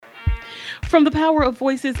From the power of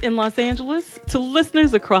voices in Los Angeles to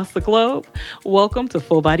listeners across the globe, welcome to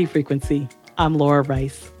Full Body Frequency. I'm Laura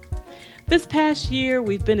Rice. This past year,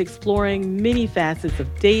 we've been exploring many facets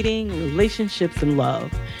of dating, relationships, and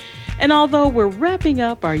love. And although we're wrapping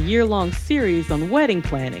up our year-long series on wedding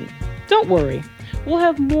planning, don't worry, we'll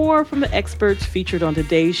have more from the experts featured on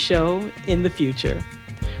today's show in the future.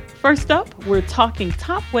 First up, we're talking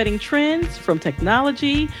top wedding trends from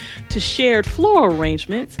technology to shared floral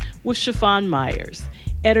arrangements with Chiffon Myers,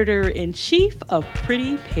 editor-in-chief of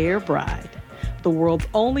Pretty Pair Bride, the world's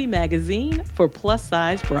only magazine for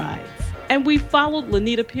plus-size brides. And we followed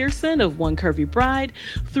Lanita Pearson of One Curvy Bride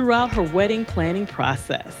throughout her wedding planning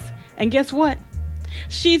process. And guess what?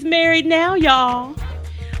 She's married now, y'all.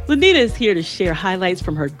 Lanita is here to share highlights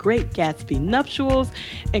from her Great Gatsby nuptials,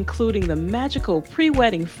 including the magical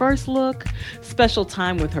pre-wedding first look, special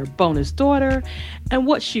time with her bonus daughter, and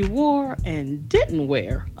what she wore and didn't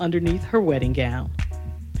wear underneath her wedding gown.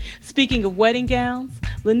 Speaking of wedding gowns,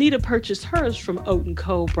 Lanita purchased hers from Oat &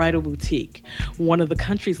 Co. Bridal Boutique, one of the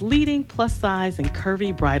country's leading plus-size and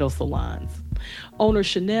curvy bridal salons. Owner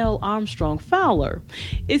Chanel Armstrong Fowler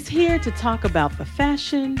is here to talk about the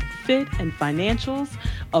fashion, fit, and financials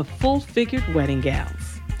of full-figured wedding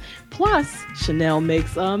gowns. Plus, Chanel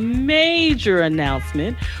makes a major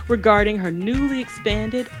announcement regarding her newly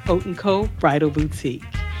expanded Oat & Co. Bridal Boutique.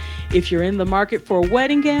 If you're in the market for a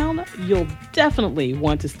wedding gown, you'll definitely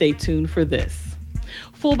want to stay tuned for this.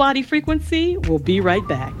 Full Body Frequency will be right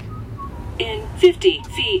back. In 50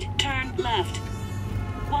 feet, turn left.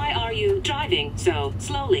 Why are you driving so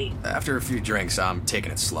slowly? After a few drinks, I'm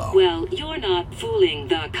taking it slow. Well, you're not fooling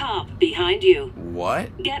the cop behind you.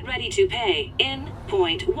 What? Get ready to pay in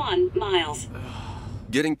 0.1 miles.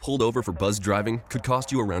 Getting pulled over for buzz driving could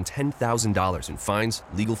cost you around $10,000 in fines,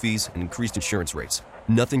 legal fees, and increased insurance rates.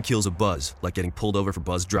 Nothing kills a buzz like getting pulled over for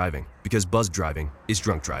buzz driving, because buzz driving is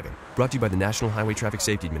drunk driving. Brought to you by the National Highway Traffic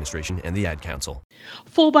Safety Administration and the Ad Council.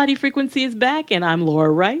 Full Body Frequency is back, and I'm Laura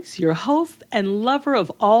Rice, your host and lover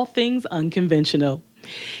of all things unconventional.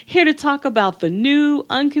 Here to talk about the new,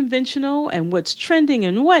 unconventional, and what's trending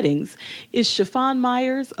in weddings is Chiffon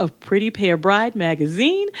Myers of Pretty Pair Bride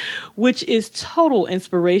magazine, which is total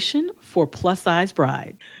inspiration for plus-size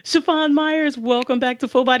bride. Chiffon Myers, welcome back to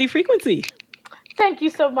Full Body Frequency. Thank you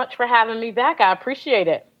so much for having me back. I appreciate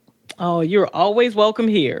it. Oh, you're always welcome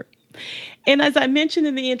here. And as I mentioned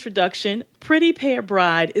in the introduction, Pretty Pair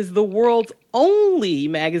Bride is the world's only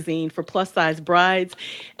magazine for plus-size brides.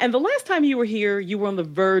 And the last time you were here, you were on the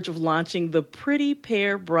verge of launching the Pretty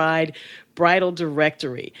Pair Bride Bridal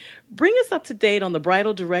Directory. Bring us up to date on the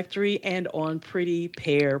Bridal Directory and on Pretty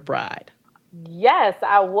Pair Bride. Yes,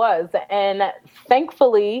 I was. And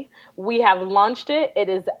thankfully, we have launched it. It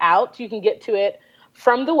is out. You can get to it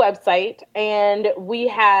from the website. And we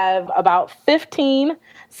have about 15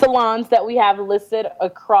 salons that we have listed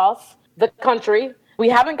across the country. We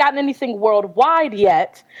haven't gotten anything worldwide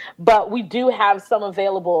yet, but we do have some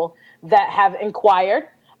available that have inquired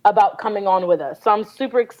about coming on with us. So I'm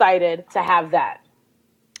super excited to have that.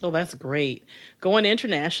 Oh, that's great. Going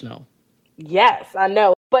international. Yes, I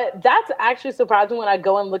know. But that's actually surprising when I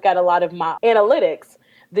go and look at a lot of my analytics.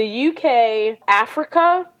 The UK,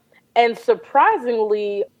 Africa, and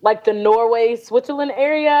surprisingly, like the Norway, Switzerland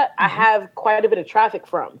area, I have quite a bit of traffic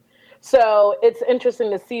from. So it's interesting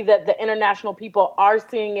to see that the international people are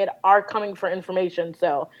seeing it, are coming for information.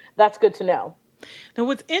 So that's good to know. Now,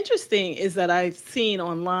 what's interesting is that I've seen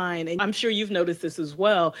online, and I'm sure you've noticed this as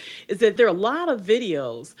well, is that there are a lot of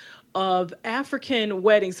videos of African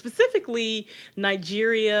weddings, specifically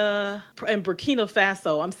Nigeria and Burkina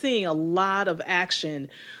Faso. I'm seeing a lot of action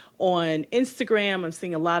on Instagram. I'm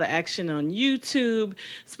seeing a lot of action on YouTube,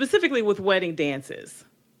 specifically with wedding dances.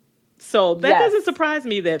 So that doesn't surprise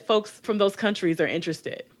me that folks from those countries are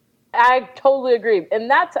interested. I totally agree. And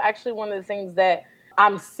that's actually one of the things that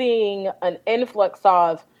I'm seeing an influx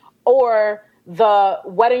of, or the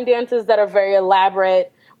wedding dances that are very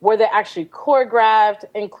elaborate, where they're actually choreographed,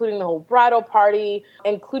 including the whole bridal party,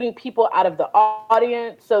 including people out of the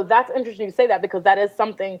audience. So that's interesting to say that, because that is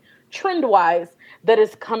something trend-wise that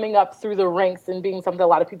is coming up through the ranks and being something a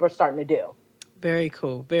lot of people are starting to do. Very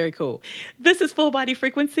cool. Very cool. This is Full Body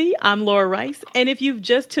Frequency. I'm Laura Rice. And if you've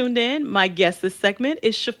just tuned in, my guest this segment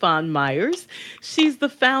is Chiffon Myers. She's the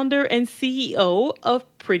founder and CEO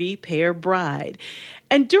of Pretty Pair Bride.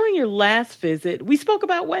 And during your last visit, we spoke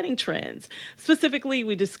about wedding trends. Specifically,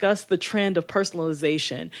 we discussed the trend of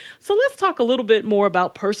personalization. So let's talk a little bit more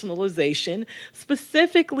about personalization,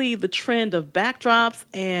 specifically the trend of backdrops.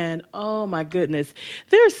 And oh my goodness,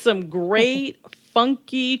 there's some great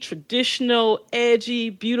funky, traditional, edgy,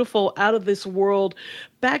 beautiful, out of this world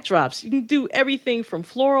backdrops. You can do everything from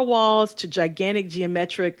floral walls to gigantic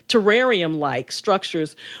geometric terrarium-like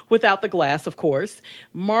structures without the glass, of course.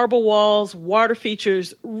 Marble walls, water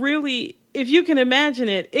features, really, if you can imagine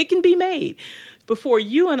it, it can be made. Before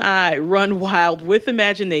you and I run wild with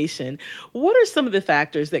imagination, what are some of the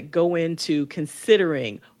factors that go into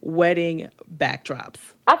considering wedding backdrops?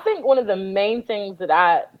 I think one of the main things that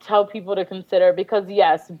I tell people to consider, because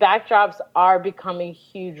yes, backdrops are becoming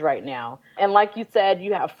huge right now. And like you said,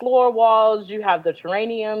 you have floor walls, you have the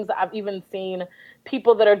terrariums. I've even seen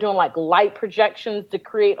people that are doing like light projections to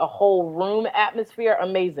create a whole room atmosphere.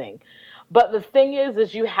 Amazing. But the thing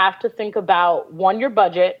is you have to think about, one, your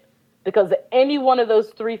budget, because any one of those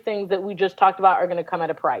three things that we just talked about are going to come at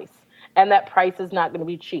a price. And that price is not going to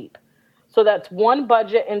be cheap. So that's one,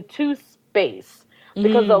 budget, and two, space.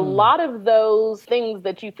 Because a lot of those things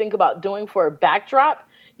that you think about doing for a backdrop,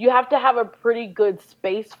 you have to have a pretty good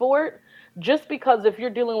space for it. Just because if you're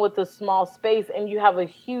dealing with a small space and you have a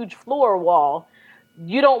huge floor wall,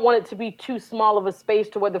 you don't want it to be too small of a space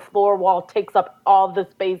to where the floor wall takes up all the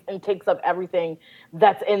space and takes up everything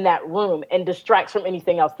that's in that room and distracts from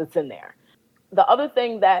anything else that's in there. The other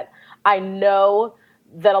thing that I know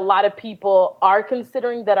that a lot of people are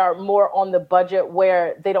considering that are more on the budget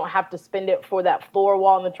where they don't have to spend it for that floor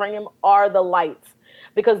wall and the terrarium are the lights.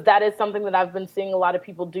 Because that is something that I've been seeing a lot of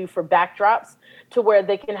people do for backdrops, to where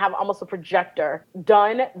they can have almost a projector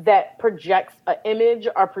done that projects an image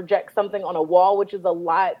or projects something on a wall, which is a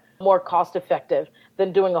lot more cost effective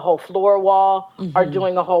than doing a whole floor wall or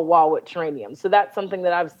doing a whole wall with terrarium. So that's something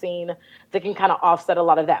that I've seen that can kind of offset a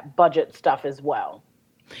lot of that budget stuff as well.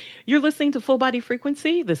 You're listening to Full Body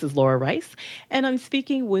Frequency. This is Laura Rice, and I'm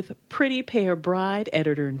speaking with Pretty Pair Bride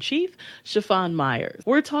Editor-in-Chief, Chiffon Myers.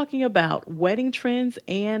 We're talking about wedding trends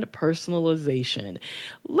and personalization.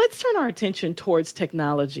 Let's turn our attention towards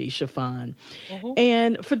technology, Chiffon.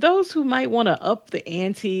 And for those who might want to up the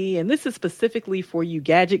ante, and this is specifically for you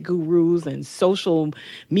gadget gurus and social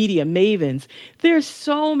media mavens, there's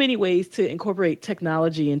so many ways to incorporate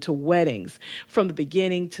technology into weddings from the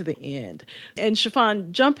beginning to the end. And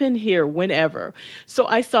Chiffon, jump in here whenever. So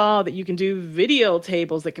I saw that you can do video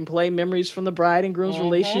tables that can play memories from the bride and groom's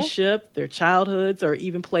relationship, their childhoods, or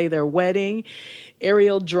even play their wedding.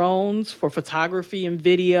 Aerial drones for photography and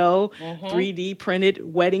video, 3D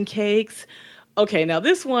printed wedding cakes. Okay, now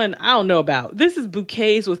this one I don't know about. This is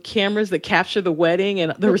bouquets with cameras that capture the wedding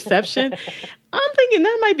and the reception. I'm thinking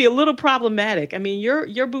that might be a little problematic. I mean,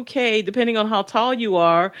 your bouquet, depending on how tall you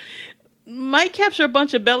are, might capture a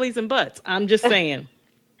bunch of bellies and butts. I'm just saying.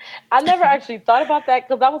 I never actually thought about that,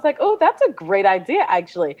 because I was like, oh, that's a great idea,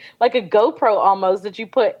 actually. Like a GoPro almost that you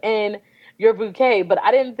put in your bouquet. But I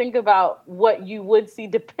didn't think about what you would see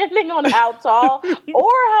depending on how tall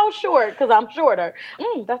or how short, because I'm shorter.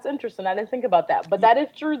 That's interesting. I didn't think about that. But that is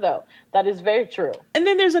true, though. That is very true. And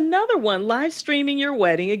then there's another one, live streaming your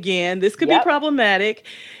wedding. Again, this could be problematic.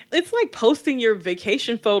 It's like posting your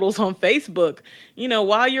vacation photos on Facebook. You know,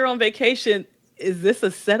 while you're on vacation, is this a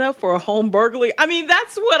setup for a home burglary? I mean,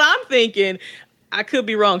 that's what I'm thinking. I could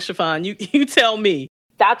be wrong, Chiffon. You tell me.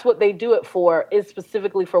 That's what they do it for, is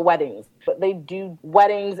specifically for weddings. But they do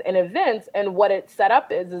weddings and events, and what it's set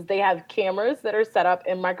up is they have cameras that are set up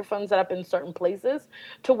and microphones set up in certain places,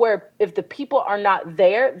 to where if the people are not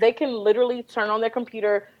there, they can literally turn on their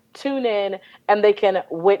computer, tune in, and they can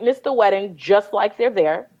witness the wedding just like they're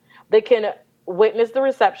there. They can witness the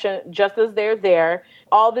reception just as they're there.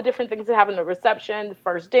 All the different things that happen in the reception, the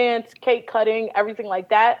first dance, cake cutting, everything like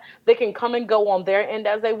that. They can come and go on their end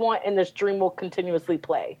as they want, and the stream will continuously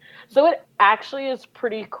play. So it actually is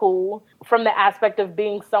pretty cool from the aspect of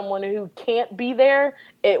being someone who can't be there.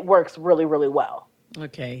 It works really, really well.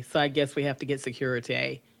 Okay, so I guess we have to get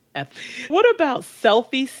security. What about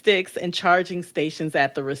selfie sticks and charging stations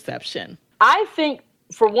at the reception? I think,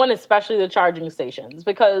 for one, especially the charging stations,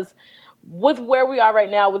 because with where we are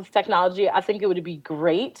right now with technology, I think it would be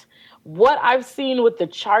great. What I've seen with the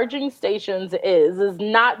charging stations is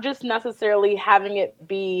not just necessarily having it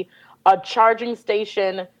be a charging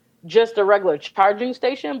station, just a regular charging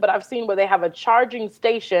station, but I've seen where they have a charging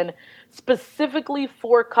station specifically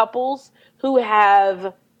for couples who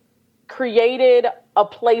have created a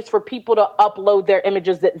place for people to upload their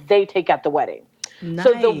images that they take at the wedding. Nice.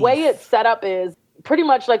 So the way it's set up is pretty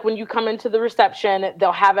much like when you come into the reception,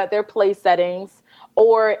 they'll have at their place settings,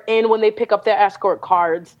 or when they pick up their escort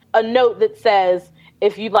cards, a note that says,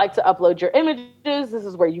 if you'd like to upload your images, this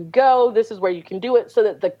is where you go, this is where you can do it, so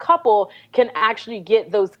that the couple can actually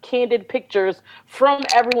get those candid pictures from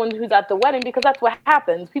everyone who's at the wedding, because that's what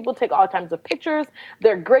happens. People take all kinds of pictures.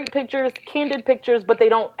 They're great pictures, candid pictures, but they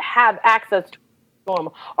don't have access to them,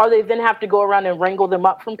 or they then have to go around and wrangle them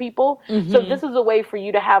up from people. So this is a way for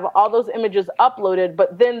you to have all those images uploaded,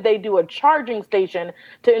 but then they do a charging station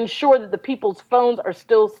to ensure that the people's phones are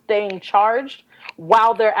still staying charged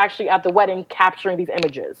while they're actually at the wedding capturing these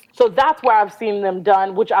images. So that's where I've seen them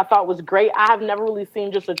done, which I thought was great. I have never really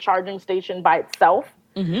seen just a charging station by itself.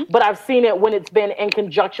 But I've seen it when it's been in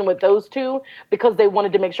conjunction with those two, because they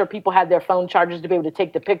wanted to make sure people had their phone chargers to be able to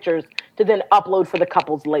take the pictures to then upload for the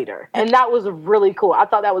couples later. And that was really cool. I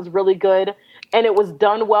thought that was really good. And it was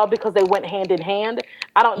done well because they went hand in hand.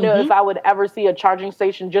 I don't know if I would ever see a charging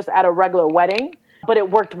station just at a regular wedding, but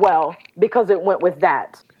it worked well because it went with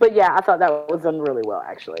that. But yeah, I thought that was done really well,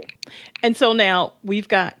 actually. And so now we've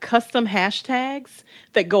got custom hashtags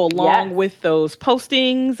that go along with those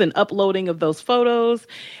postings and uploading of those photos.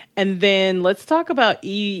 And then let's talk about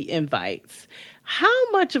e-invites.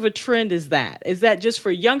 How much of a trend is that? Is that just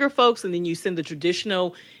for younger folks and then you send the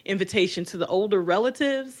traditional invitation to the older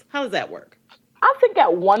relatives? How does that work? I think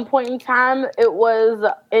at one point in time, it was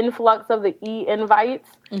influx of the e-invites.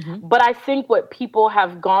 But I think what people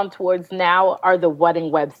have gone towards now are the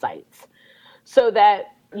wedding websites. So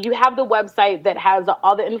that you have the website that has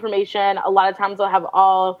all the information. A lot of times they'll have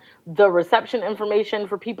all the reception information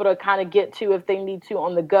for people to kind of get to if they need to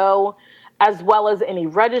on the go, as well as any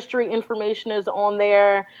registry information is on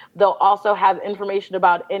there. They'll also have information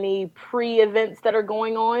about any pre-events that are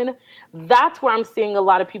going on. That's where I'm seeing a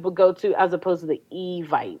lot of people go to, as opposed to the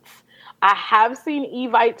e-vites. I have seen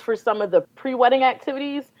e-vites for some of the pre-wedding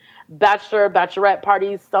activities, bachelor, bachelorette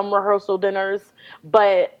parties, some rehearsal dinners,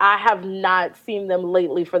 but I have not seen them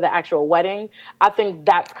lately for the actual wedding. I think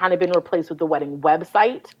that's kind of been replaced with the wedding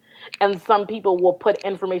website. And some people will put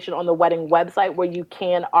information on the wedding website where you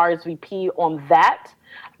can RSVP on that,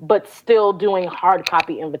 but still doing hard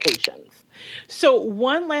copy invitations. So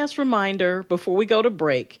one last reminder before we go to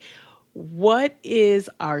break. What is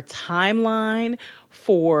our timeline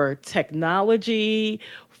for technology,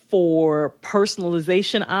 for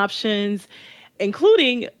personalization options,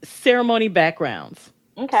 including ceremony backgrounds?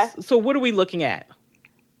 Okay. So what are we looking at?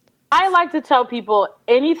 I like to tell people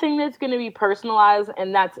anything that's going to be personalized,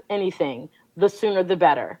 and that's anything, the sooner the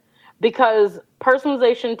better. Because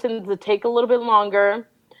personalization tends to take a little bit longer.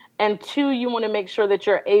 And two, you want to make sure that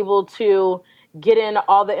you're able to get in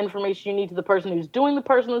all the information you need to the person who's doing the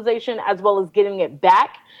personalization, as well as getting it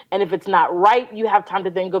back. And if it's not right, you have time to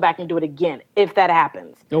then go back and do it again, if that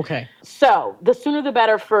happens. Okay. So the sooner the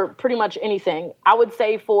better for pretty much anything. I would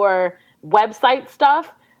say for website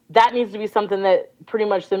stuff, that needs to be something that pretty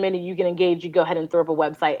much the minute you get engaged, you go ahead and throw up a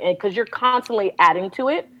website. And because you're constantly adding to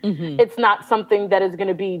it, it's not something that is going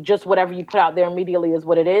to be just whatever you put out there immediately is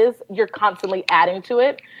what it is. You're constantly adding to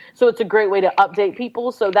it. So it's a great way to update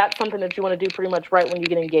people. So that's something that you want to do pretty much right when you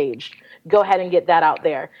get engaged. Go ahead and get that out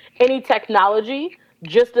there. Any technology,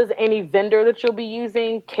 just as any vendor that you'll be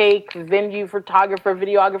using, cake, venue, photographer,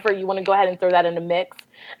 videographer, you want to go ahead and throw that in the mix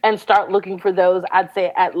and start looking for those, I'd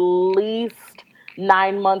say at least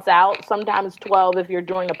 9 months out, sometimes 12 if you're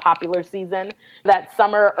doing a popular season. That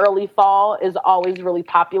summer, early fall is always really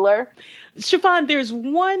popular. Chiffon, there's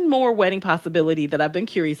one more wedding possibility that I've been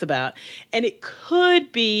curious about, and it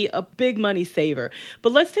could be a big money saver.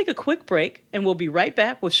 But let's take a quick break, and we'll be right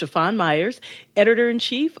back with Chiffon Myers,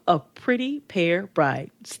 editor-in-chief of Pretty Pair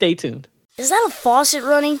Bride. Stay tuned. Is that a faucet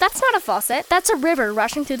running? That's not a faucet. That's a river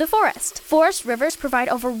rushing through the forest. Forest rivers provide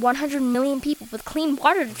over 100 million people with clean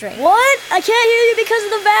water to drink. What? I can't hear you because of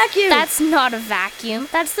the vacuum. That's not a vacuum.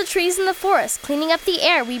 That's the trees in the forest cleaning up the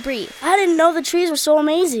air we breathe. I didn't know the trees were so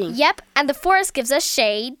amazing. Yep, and the forest gives us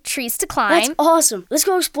shade, trees to climb. That's awesome. Let's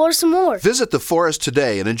go explore some more. Visit the forest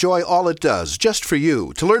today and enjoy all it does, just for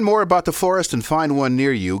you. To learn more about the forest and find one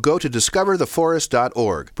near you, go to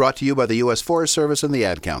discovertheforest.org. Brought to you by the U.S. Forest Service and the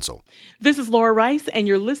Ad Council. This is Laura Rice, and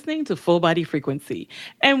you're listening to Full Body Frequency.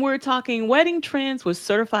 And we're talking wedding trends with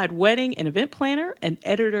certified wedding and event planner and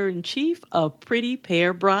editor-in-chief of Pretty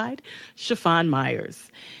Pair Bride, Chiffon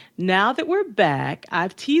Myers. Now that we're back,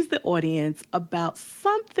 I've teased the audience about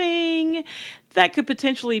something that could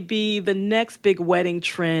potentially be the next big wedding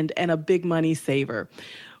trend and a big money saver.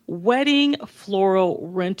 Wedding floral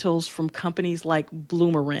rentals from companies like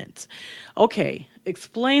Bloomerent. Okay,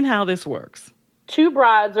 explain how this works. Two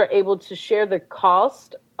brides are able to share the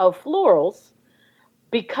cost of florals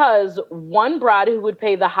because one bride who would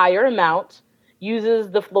pay the higher amount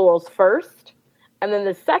uses the florals first, And then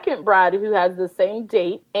the second bride, who has the same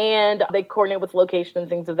date and they coordinate with location and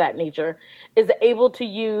things of that nature, is able to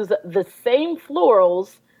use the same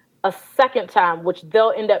florals a second time, which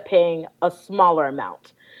they'll end up paying a smaller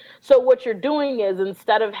amount. So what you're doing is,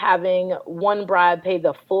 instead of having one bride pay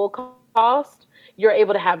the full cost, you're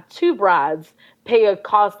able to have two brides pay a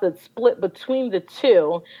cost that's split between the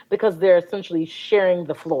two because they're essentially sharing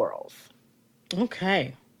the florals.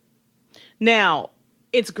 Okay. Now,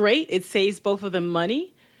 it's great. It saves both of them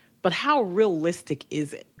money, but how realistic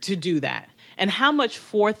is it to do that? And how much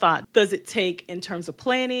forethought does it take in terms of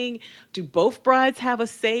planning? Do both brides have a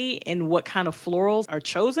say in what kind of florals are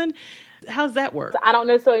chosen? How's that work? I don't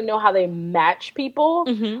necessarily know how they match people,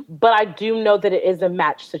 but I do know that it is a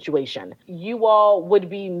match situation. You all would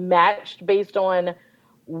be matched based on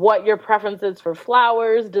what your preference is for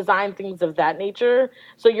flowers, design, things of that nature.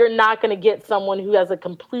 So you're not going to get someone who has a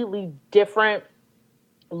completely different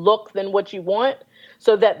look than what you want,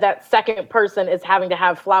 so that second person is having to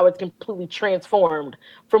have flowers completely transformed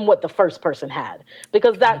from what the first person had.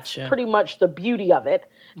 Because that's pretty much the beauty of it,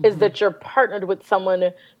 is that you're partnered with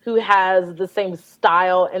someone who has the same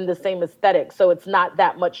style and the same aesthetic. So it's not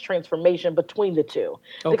that much transformation between the two.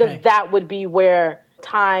 Okay. Because that would be where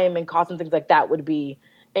time and cost and things like that would be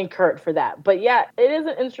incurred for that. But yeah, it is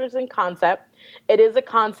an interesting concept. It is a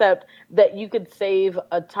concept that you could save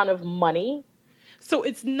a ton of money. So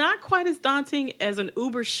it's not quite as daunting as an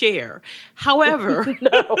Uber share. However,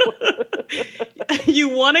 you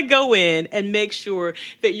want to go in and make sure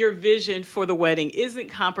that your vision for the wedding isn't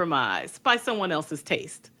compromised by someone else's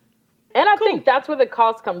taste. And I think that's where the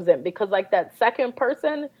cost comes in, because like that second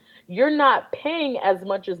person, you're not paying as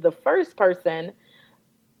much as the first person,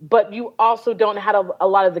 but you also don't have a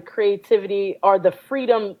lot of the creativity or the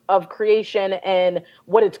freedom of creation and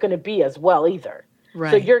what it's going to be as well either.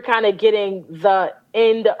 Right. So you're kind of getting the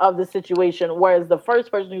end of the situation, whereas the first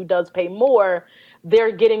person who does pay more,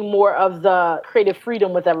 they're getting more of the creative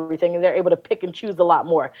freedom with everything, and they're able to pick and choose a lot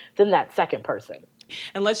more than that second person.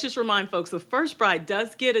 And let's just remind folks, the first bride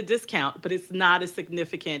does get a discount, but it's not as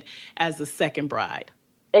significant as the second bride.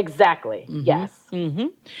 Exactly. Yes.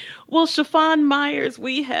 Well, Chiffon Myers,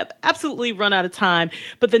 we have absolutely run out of time,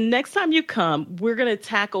 but the next time you come, we're going to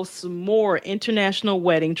tackle some more international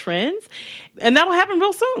wedding trends, and that'll happen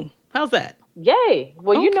real soon. How's that? Yay.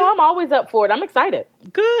 Well, you know, I'm always up for it. I'm excited.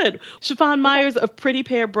 Good. Chiffon Myers of Pretty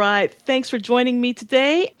Pair Bride, thanks for joining me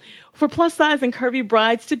today. For plus size and curvy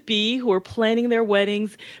brides-to-be who are planning their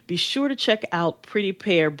weddings, be sure to check out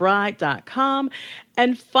prettypairbride.com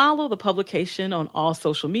and follow the publication on all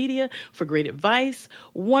social media for great advice,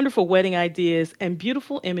 wonderful wedding ideas, and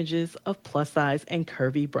beautiful images of plus size and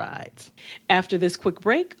curvy brides. After this quick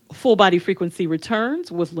break, Full Body Frequency returns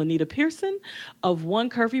with Lanita Pearson of One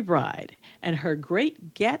Curvy Bride and her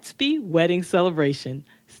Great Gatsby wedding celebration.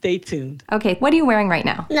 Stay tuned. Okay, what are you wearing right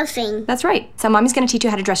now? Nothing. That's right. So mommy's going to teach you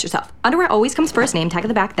how to dress yourself. Underwear always comes first, name tag at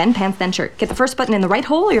the back, then pants, then shirt. Get the first button in the right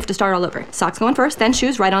hole or you have to start all over. Socks going first, then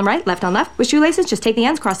shoes, right on right, left on left. With shoelaces, just take the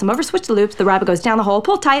ends, cross them over, switch the loops, the rabbit goes down the hole,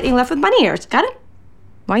 pull tight, and you're left with bunny ears. Got it?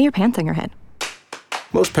 Why are your pants on your head?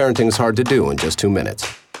 Most parenting is hard to do in just 2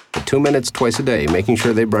 minutes. But 2 minutes twice a day making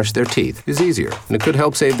sure they brush their teeth is easier, and it could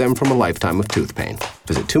help save them from a lifetime of tooth pain.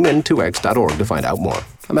 Visit 2min2x.org to find out more.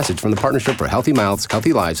 A message from the Partnership for Healthy Mouths,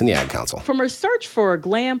 Healthy Lives, and the Ad Council. From her search for a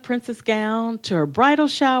glam princess gown, to her bridal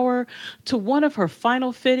shower, to one of her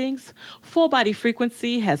final fittings, Full Body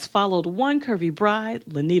Frequency has followed one curvy bride,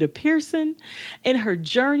 Lanita Pearson, in her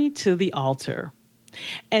journey to the altar.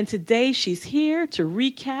 And today she's here to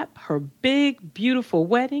recap her big, beautiful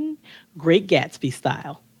wedding, Great Gatsby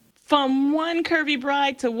style. From one curvy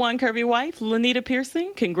bride to one curvy wife, Lanita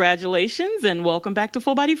Pearson, congratulations and welcome back to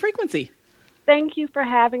Full Body Frequency. Thank you for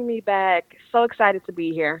having me back. So excited to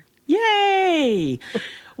be here. Yay!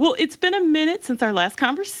 Well, it's been a minute since our last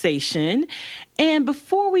conversation. And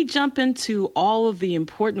before we jump into all of the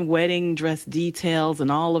important wedding dress details and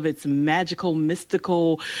all of its magical,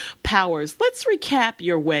 mystical powers, let's recap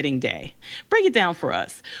your wedding day. Break it down for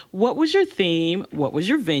us. What was your theme? What was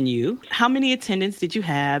your venue? How many attendants did you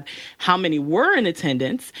have? How many were in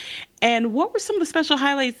attendance? And what were some of the special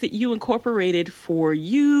highlights that you incorporated for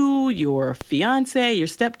you, your fiance, your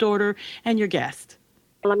stepdaughter, and your guest?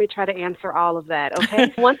 Let me try to answer all of that,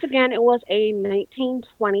 okay? Once again, it was a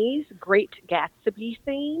 1920s Great Gatsby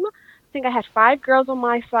theme. I think I had 5 girls on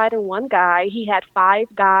my side and 1 guy. He had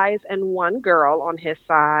 5 guys and 1 girl on his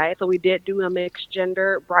side. So we did do a mixed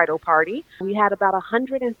gender bridal party. We had about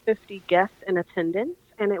 150 guests in attendance,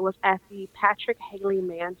 and it was at the Patrick Haley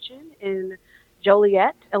Mansion in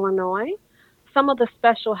Joliet, Illinois. Some of the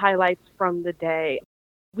special highlights from the day.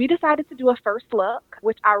 We decided to do a first look,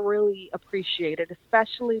 which I really appreciated,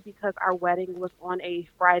 especially because our wedding was on a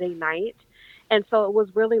Friday night. And so it was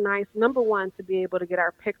really nice, number one, to be able to get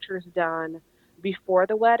our pictures done before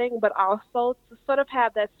the wedding, but also to sort of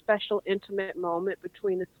have that special intimate moment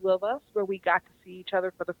between the two of us where we got to see each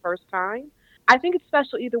other for the first time. I think it's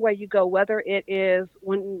special either way you go, whether it is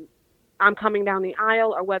when I'm coming down the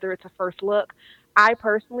aisle or whether it's a first look. I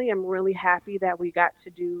personally am really happy that we got to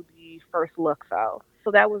do the first look, though.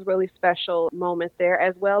 So that was really special moment there,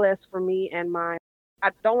 as well as for me and I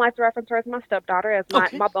don't like to reference her as my stepdaughter, as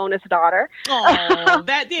my bonus daughter. Oh,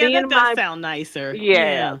 that does sound nicer.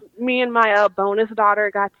 Yeah. Me and my bonus daughter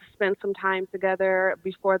got to spend some time together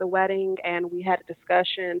before the wedding, and we had a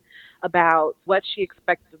discussion about what she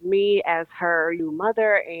expected of me as her new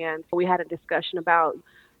mother, and we had a discussion about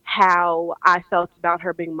how I felt about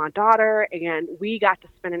her being my daughter, and we got to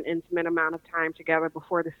spend an intimate amount of time together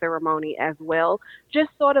before the ceremony as well, just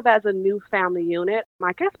sort of as a new family unit,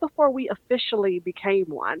 I guess before we officially became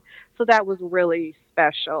one. So that was really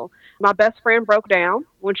special. My best friend broke down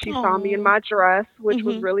when she saw me in my dress, which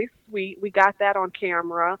was really sweet. We got that on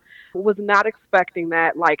camera. Was not expecting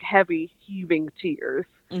that, like heavy heaving tears.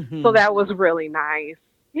 So that was really nice.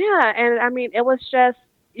 Yeah, and I mean, it was just,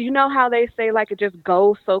 you know how they say, like, it just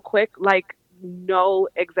goes so quick? Like, no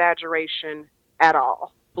exaggeration at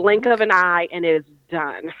all. Blink of an eye, and it is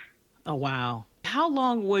done. Oh, wow. How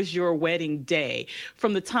long was your wedding day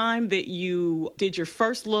from the time that you did your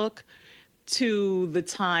first look to the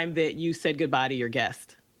time that you said goodbye to your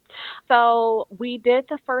guest? So we did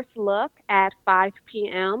the first look at 5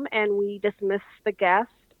 p.m., and we dismissed the guest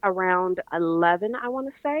around 11, I want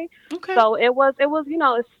to say. Okay. So it was,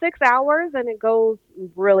 it's 6 hours and it goes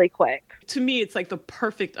really quick. To me, it's like the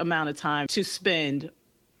perfect amount of time to spend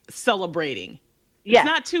celebrating. Yes. It's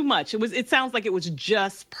not too much. It sounds like it was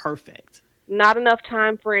just perfect. Not enough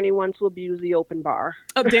time for anyone to abuse the open bar.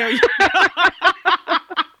 Oh, there you go.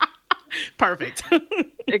 Perfect.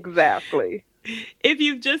 Exactly. If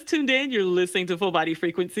you've just tuned in, you're listening to Full Body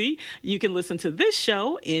Frequency. You can listen to this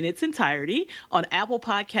show in its entirety on Apple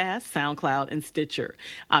Podcasts, SoundCloud, and Stitcher.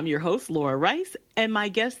 I'm your host, Laura Rice, and my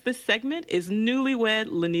guest this segment is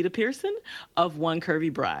newlywed Lanita Pearson of One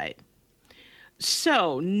Curvy Bride.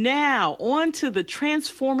 So now on to the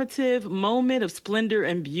transformative moment of splendor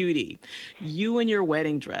and beauty, you and your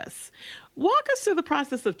wedding dress. Walk us through the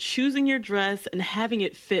process of choosing your dress and having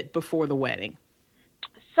it fit before the wedding.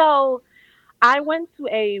 So I went to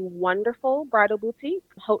a wonderful bridal boutique,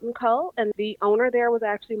 Houghton Co., and the owner there was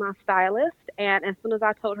actually my stylist. And as soon as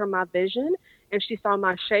I told her my vision and she saw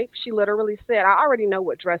my shape, she literally said, I already know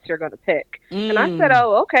what dress you're going to pick. And I said,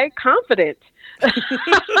 oh, okay, confident.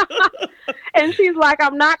 And she's like,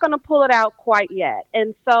 I'm not going to pull it out quite yet.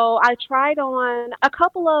 And so I tried on a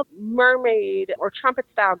couple of mermaid or trumpet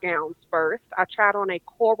style gowns first. I tried on a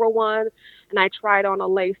coral one and I tried on a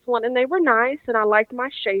lace one, and they were nice and I liked my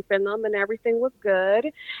shape in them and everything was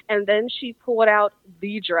good. And then she pulled out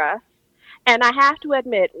the dress. And I have to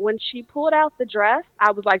admit, when she pulled out the dress, I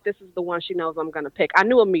was like, this is the one she knows I'm going to pick. I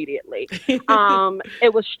knew immediately.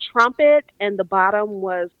 It was trumpet, and the bottom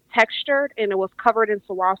was textured, and it was covered in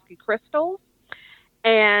Swarovski crystals.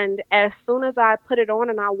 And as soon as I put it on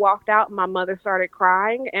and I walked out, my mother started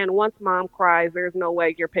crying. And once mom cries, there's no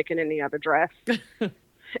way you're picking any other dress.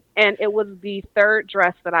 And it was the third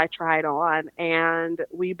dress that I tried on, and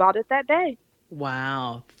we bought it that day.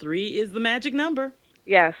 Wow. 3 is the magic number.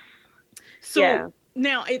 Yes. So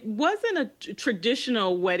now it wasn't a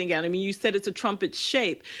traditional wedding gown. I mean, you said it's a trumpet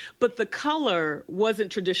shape, but the color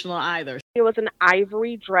wasn't traditional either. It was an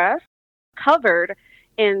ivory dress covered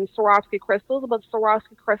in Swarovski crystals, but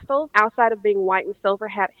Swarovski crystals, outside of being white and silver,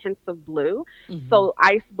 had hints of blue. So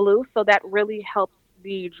ice blue. So that really helps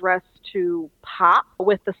the dress to pop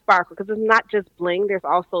with the sparkle, because it's not just bling. There's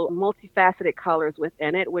also multifaceted colors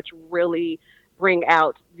within it, which really bring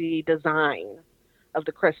out the design of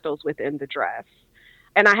the crystals within the dress.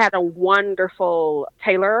 And I had a wonderful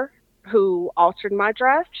tailor who altered my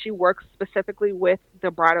dress. She works specifically with the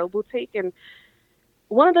bridal boutique. And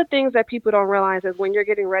one of the things that people don't realize is when you're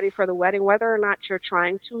getting ready for the wedding, whether or not you're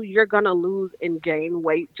trying to, you're going to lose and gain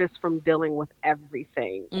weight just from dealing with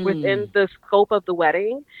everything. Within the scope of the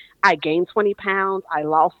wedding, I gained 20 pounds, I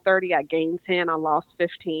lost 30, I gained 10, I lost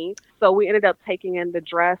 15. So we ended up taking in the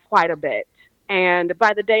dress quite a bit. And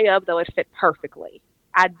by the day of, though, it fit perfectly.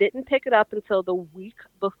 I didn't pick it up until the week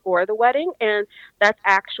before the wedding, and that's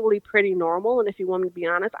actually pretty normal. And if you want me to be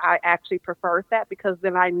honest, I actually preferred that, because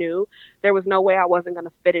then I knew there was no way I wasn't going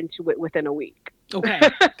to fit into it within a week. Okay,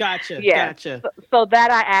 gotcha, Yeah. gotcha. So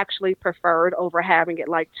that I actually preferred over having it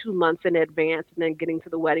like 2 months in advance and then getting to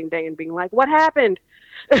the wedding day and being like, what happened?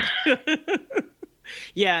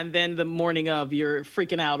 Yeah, and then the morning of you're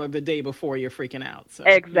freaking out, or the day before you're freaking out. So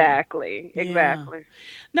Exactly. yeah. Exactly.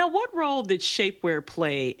 Now, what role did shapewear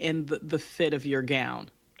play in the fit of your gown?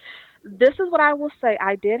 This is what I will say.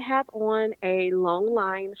 I did have on a long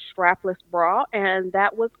line strapless bra, and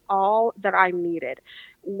that was all that I needed.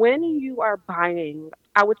 When you are buying,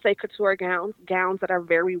 I would say couture gowns that are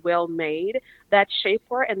very well made, that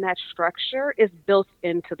shapewear and that structure is built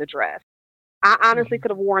into the dress. I honestly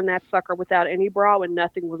could have worn that sucker without any bra and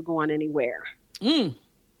nothing was going anywhere. Mm.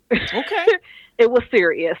 Okay. It was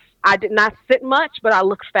serious. I did not sit much, but I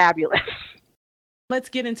looked fabulous. Let's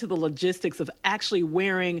get into the logistics of actually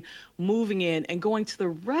wearing, moving in, and going to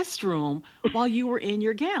the restroom while you were in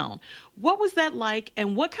your gown. What was that like,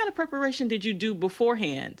 and what kind of preparation did you do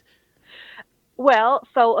beforehand? Well,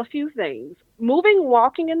 so a few things.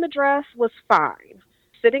 Walking in the dress was fine.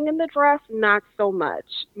 Sitting in the dress, not so much.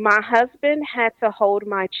 My husband had to hold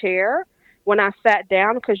my chair when I sat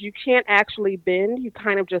down because you can't actually bend. You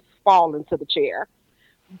kind of just fall into the chair.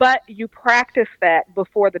 But you practice that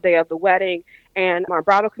before the day of the wedding, and my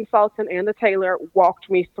bridal consultant and the tailor walked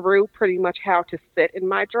me through pretty much how to sit in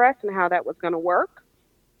my dress and how that was going to work.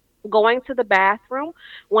 Going to the bathroom,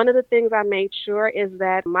 one of the things I made sure is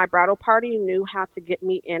that my bridal party knew how to get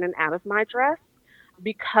me in and out of my dress.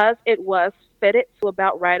 Because it was fitted to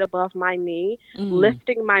about right above my knee,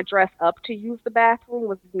 lifting my dress up to use the bathroom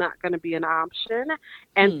was not going to be an option.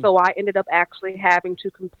 And so I ended up actually having to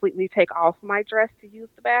completely take off my dress to use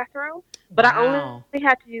the bathroom. But I only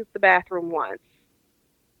had to use the bathroom once.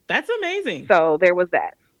 That's amazing. So there was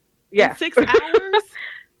that. Yeah. In 6 hours?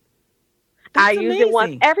 I used it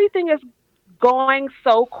once. Everything is going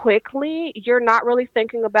so quickly, you're not really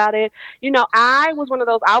thinking about it. You know, I was one of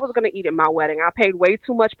those, I was going to eat at my wedding. I paid way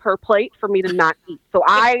too much per plate for me to not eat. So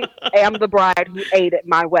I am the bride who ate at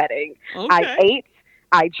my wedding. Okay. I ate,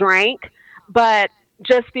 I drank, but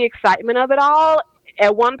just the excitement of it all,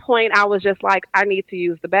 at one point I was just like, I need to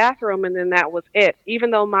use the bathroom, and then that was it.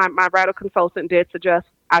 Even though my bridal consultant did suggest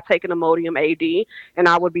I take an Imodium AD and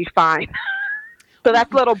I would be fine. So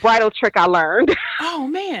that's a little bridal trick I learned. Oh,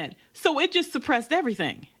 man. So it just suppressed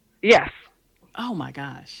everything? Yes. Oh, my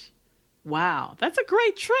gosh. Wow. That's a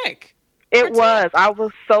great trick. It was. I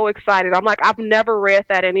was so excited. I'm like, I've never read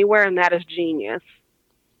that anywhere, and that is genius.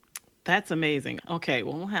 That's amazing. Okay,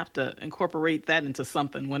 well, we'll have to incorporate that into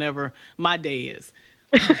something whenever my day is.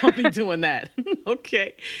 I'll be doing that.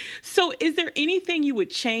 Okay. So is there anything you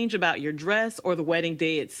would change about your dress or the wedding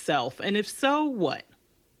day itself? And if so, what?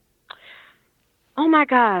 Oh my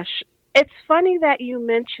gosh. It's funny that you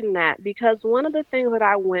mentioned that, because one of the things that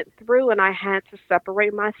I went through and I had to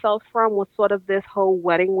separate myself from was sort of this whole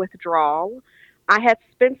wedding withdrawal. I had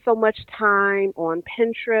spent so much time on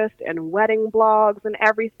Pinterest and wedding blogs and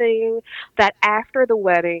everything that after the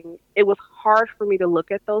wedding, it was hard for me to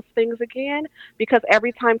look at those things again, because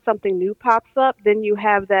every time something new pops up, then you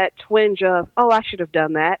have that twinge of, oh, I should have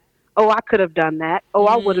done that. Oh, I could have done that. Oh,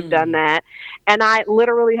 I would have done that. And I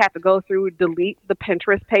literally had to go through, delete the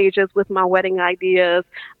Pinterest pages with my wedding ideas,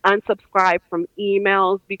 unsubscribe from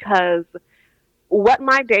emails, because what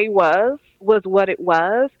my day was what it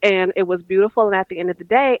was, and it was beautiful. And at the end of the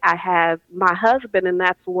day, I have my husband, and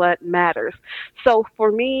that's what matters. So for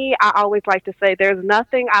me, I always like to say there's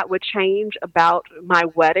nothing I would change about my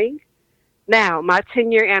wedding. Now, my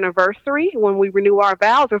 10-year anniversary, when we renew our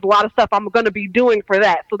vows, there's a lot of stuff I'm going to be doing for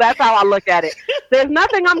that. So that's how I look at it. There's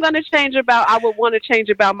nothing I'm going to change about, I would want to change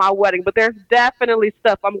about my wedding, but there's definitely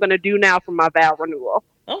stuff I'm going to do now for my vow renewal.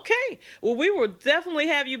 Okay. Well, we will definitely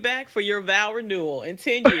have you back for your vow renewal in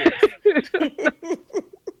 10 years.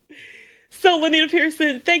 So, Lanita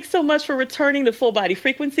Pearson, thanks so much for returning to Full Body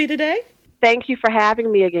Frequency today. Thank you for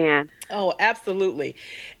having me again. Oh, absolutely.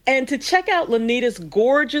 And to check out Lanita's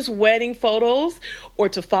gorgeous wedding photos, or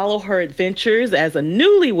to follow her adventures as a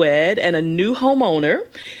newlywed and a new homeowner,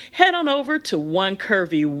 head on over to One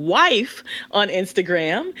Curvy Wife on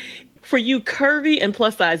Instagram. For you curvy and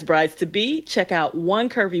plus-size brides-to-be, check out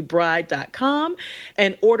onecurvybride.com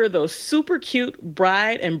and order those super cute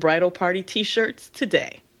bride and bridal party t-shirts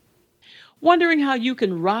today. Wondering how you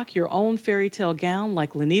can rock your own fairy tale gown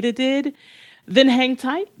like Lanita did? Then hang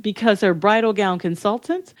tight, because her bridal gown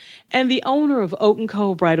consultant and the owner of Oat &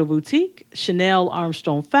 Co. Bridal Boutique, Chanel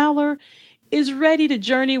Armstrong Fowler, is ready to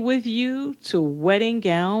journey with you to wedding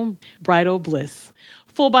gown bridal bliss.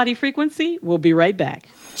 Full Body Frequency, we'll be right back.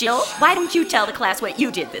 Jill, why don't you tell the class what you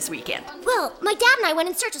did this weekend? Well, my dad and I went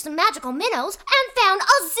in search of some magical minnows and found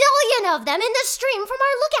a zillion of them in the stream from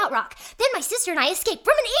our lookout rock. Then my sister and I escaped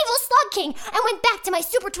from an evil slug king and went back to my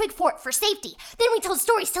super twig fort for safety. Then we told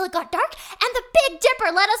stories till it got dark, and the Big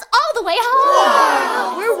Dipper led us all the way home.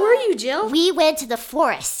 Wow. Where were you, Jill? We went to the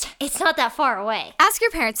forest. It's not that far away. Ask your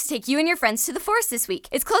parents to take you and your friends to the forest this week.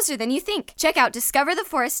 It's closer than you think. Check out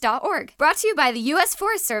discovertheforest.org. Brought to you by the U.S.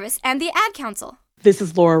 Forest Service and the Ad Council. This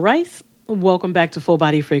is Laura Rice. Welcome back to Full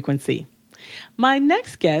Body Frequency. My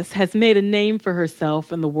next guest has made a name for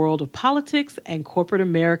herself in the world of politics and corporate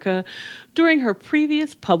America during her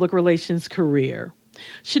previous public relations career.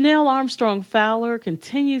 Chanel Armstrong Fowler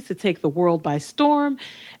continues to take the world by storm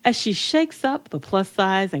as she shakes up the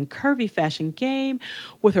plus-size and curvy fashion game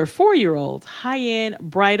with her 4-year-old high-end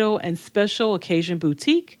bridal and special occasion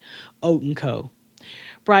boutique, Oat & Co.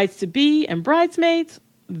 Brides-to-be and bridesmaids,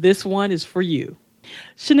 this one is for you.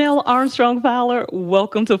 Chanel Armstrong Fowler,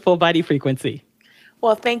 welcome to Full Body Frequency.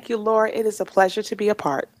 Well, thank you, Laura. It is a pleasure to be a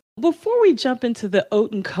part. Before we jump into the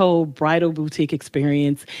Oat & Co. bridal boutique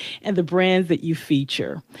experience and the brands that you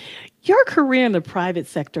feature, your career in the private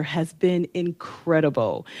sector has been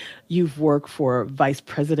incredible. You've worked for Vice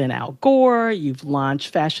President Al Gore. You've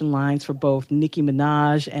launched fashion lines for both Nicki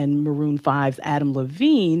Minaj and Maroon 5's Adam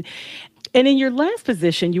Levine. And in your last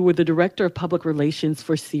position, you were the Director of Public Relations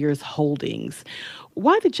for Sears Holdings.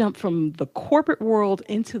 Why the jump from the corporate world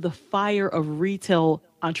into the fire of retail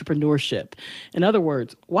entrepreneurship? In other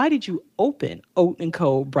words, why did you open Oat &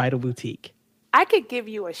 Co. Bridal Boutique? I could give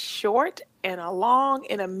you a short and a long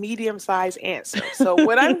and a medium-sized answer. So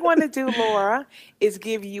what I'm going to do, Laura, is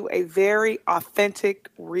give you a very authentic,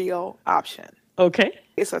 real option. Okay.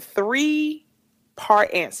 It's a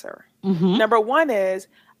 3-part answer. Mm-hmm. Number one is,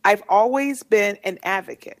 I've always been an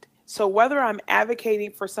advocate. So whether I'm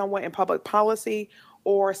advocating for someone in public policy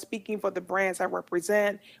or speaking for the brands I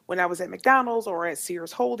represent when I was at McDonald's or at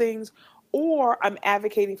Sears Holdings, or I'm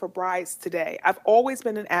advocating for brides today, I've always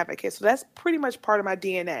been an advocate. So that's pretty much part of my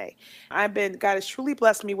DNA. God has truly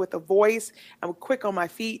blessed me with a voice. I'm quick on my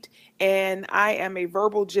feet, and I am a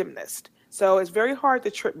verbal gymnast. So it's very hard to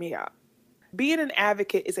trip me up. Being an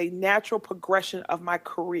advocate is a natural progression of my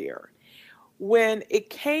career. When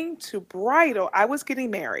it came to bridal, I was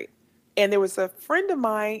getting married. And there was a friend of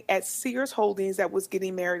mine at Sears Holdings that was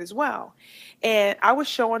getting married as well. And I was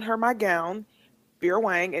showing her my gown, Vera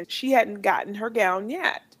Wang, and she hadn't gotten her gown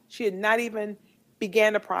yet. She had not even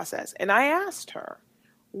began the process. And I asked her,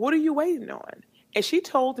 what are you waiting on? And she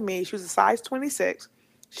told me, she was a size 26.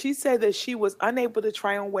 She said that she was unable to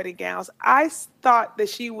try on wedding gowns. I thought that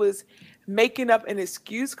she was making up an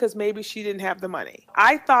excuse because maybe she didn't have the money.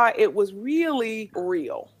 I thought it was really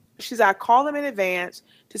real. She said, I call them in advance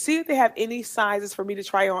to see if they have any sizes for me to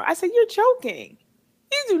try on. I said, you're joking.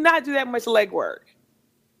 You do not do that much legwork.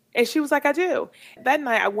 And she was like, I do. That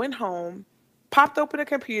night I went home, popped open a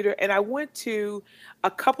computer, and I went to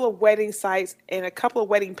a couple of wedding sites and a couple of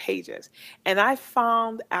wedding pages. And I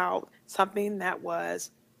found out something that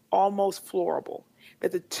was almost floorable.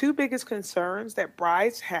 That the 2 biggest concerns that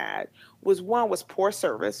brides had was, one was poor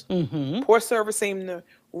service. Mm-hmm. Poor service seemed to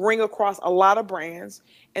ring across a lot of brands.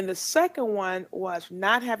 And the second one was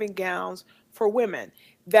not having gowns for women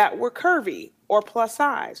that were curvy or plus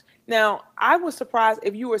size. Now, I was surprised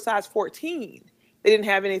if you were size 14, they didn't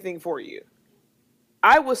have anything for you.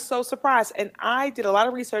 I was so surprised, and I did a lot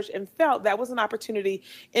of research and felt that was an opportunity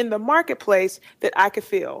in the marketplace that I could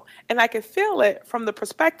fill. And I could fill it from the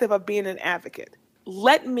perspective of being an advocate.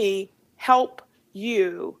 Let me help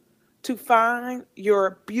you to find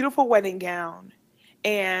your beautiful wedding gown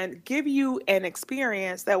and give you an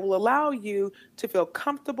experience that will allow you to feel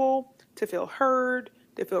comfortable, to feel heard,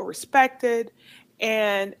 to feel respected,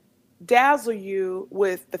 and dazzle you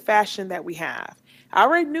with the fashion that we have. I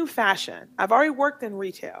already knew fashion. I've already worked in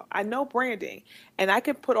retail. I know branding. And I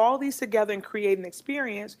can put all these together and create an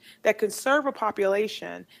experience that can serve a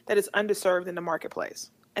population that is underserved in the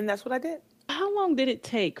marketplace. And that's what I did. How long did it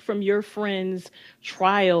take from your friends'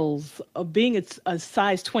 trials of being a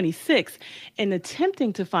size 26 and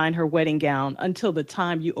attempting to find her wedding gown until the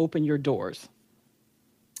time you opened your doors?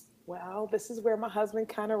 Well, this is where my husband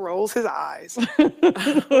kind of rolls his eyes.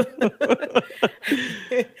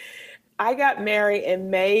 I got married in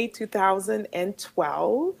May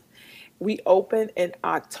 2012. We opened in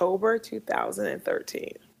October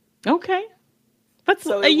 2013. Okay. That's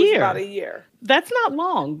so a year. Was about a year. That's not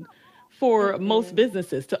long for most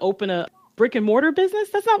businesses to open a brick and mortar business.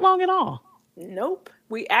 That's not long at all. Nope.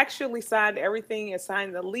 We actually signed everything and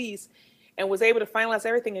signed the lease and was able to finalize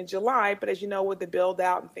everything in July. But as you know, with the build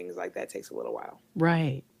out and things like that, it takes a little while.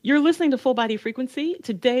 Right. You're listening to Full Body Frequency.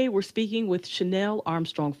 Today, we're speaking with Chanel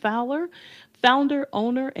Armstrong Fowler, founder,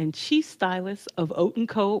 owner, and chief stylist of Oat &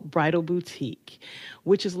 Co. Bridal Boutique,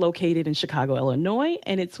 which is located in Chicago, Illinois,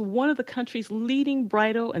 and it's one of the country's leading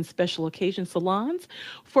bridal and special occasion salons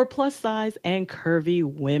for plus-size and curvy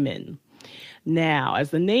women. Now,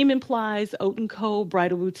 as the name implies, Oat & Co.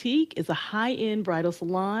 Bridal Boutique is a high-end bridal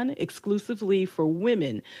salon exclusively for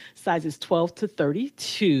women, sizes 12 to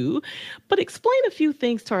 32. But explain a few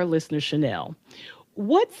things to our listener, Chanel.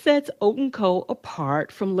 What sets Oat & Co.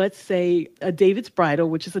 apart from, let's say, a David's Bridal,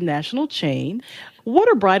 which is a national chain? What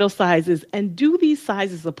are bridal sizes, and do these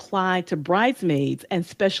sizes apply to bridesmaids and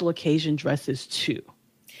special occasion dresses too?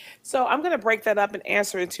 So I'm going to break that up and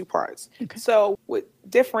answer in two parts. Okay. So what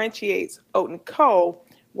differentiates Oat & Co.,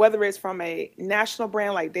 whether it's from a national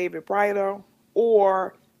brand like David Bridal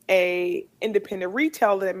or a independent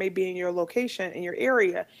retailer that may be in your location, in your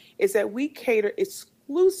area, is that we cater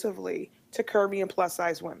exclusively to curvy and plus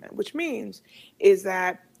size women, which means is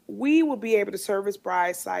that we will be able to service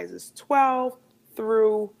bride sizes 12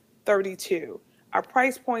 through 32. Our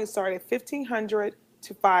price points start at $1,500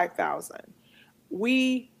 to $5,000.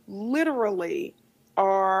 We literally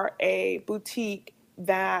are a boutique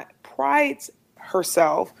that prides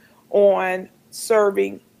herself on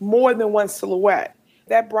serving more than one silhouette.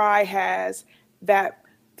 That bride has the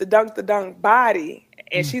dunk body,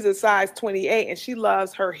 and she's a size 28, and she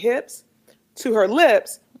loves her hips to her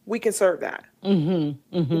lips. We can serve that.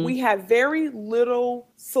 Mm-hmm, mm-hmm. We have very little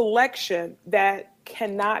selection that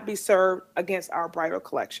cannot be served against our bridal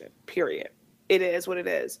collection, period. It is what it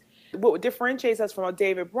is. What differentiates us from a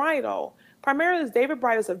David Bridal, primarily is David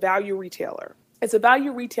Bridal is a value retailer. It's a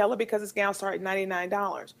value retailer because its gowns start at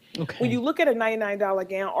 $99. Okay. When you look at a $99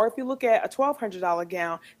 gown, or if you look at a $1,200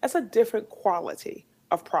 gown, that's a different quality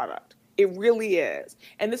of product. It really is.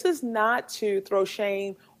 And this is not to throw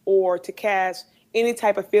shame or to cast any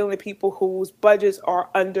type of feeling to people whose budgets are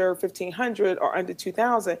under $1,500 or under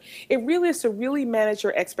 $2,000. It really is to really manage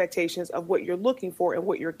your expectations of what you're looking for and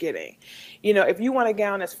what you're getting. You know, if you want a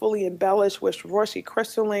gown that's fully embellished with Swarovski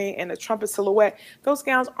crystalline and a trumpet silhouette, those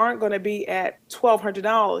gowns aren't going to be at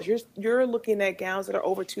 $1,200. You're looking at gowns that are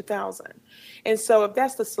over $2,000. And so if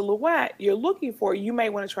that's the silhouette you're looking for, you may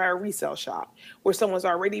want to try a resale shop where someone's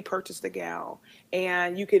already purchased the gown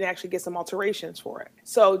and you can actually get some alterations for it.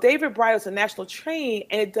 So David Bridal is a national chain,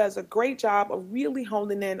 and it does a great job of really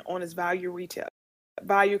honing in on its value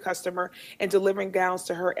customer and delivering gowns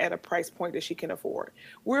to her at a price point that she can afford.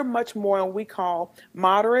 We're much more on what we call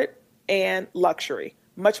moderate and luxury,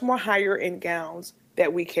 much more higher end gowns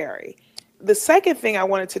that we carry. The second thing I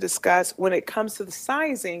wanted to discuss when it comes to the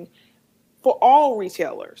sizing for all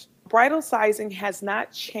retailers, bridal sizing has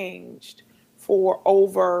not changed for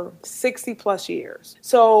over 60 plus years.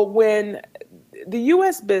 So when the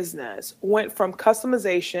U.S. business went from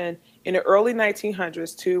customization in the early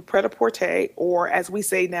 1900s to pret-a-porter, or as we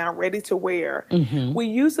say now, ready to wear, we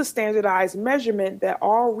used a standardized measurement that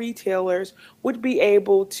all retailers would be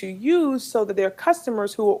able to use so that their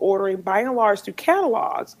customers who are ordering by and large through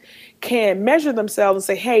catalogs can measure themselves and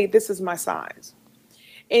say, hey, this is my size.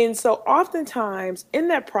 And so oftentimes in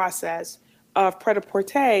that process of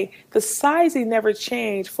pret-a-porter, the sizing never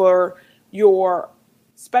changed for your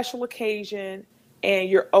special occasion and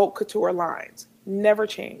your haute couture lines. Never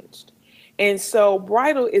changed. And so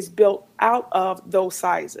bridal is built out of those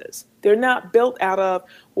sizes. They're not built out of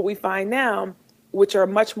what we find now, which are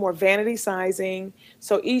much more vanity sizing.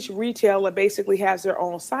 So each retailer basically has their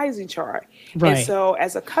own sizing chart. Right. And so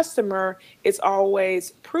as a customer, it's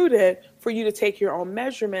always prudent for you to take your own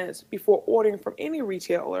measurements before ordering from any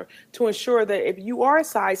retailer to ensure that if you are a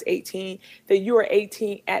size 18, that you are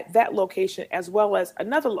 18 at that location as well as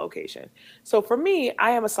another location. So for me,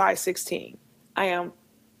 I am a size 16. I am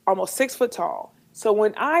almost 6 foot tall. So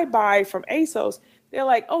when I buy from ASOS, they're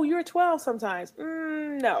like, oh, you're a 12 sometimes.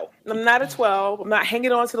 No, I'm not a 12. I'm not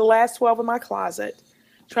hanging on to the last 12 in my closet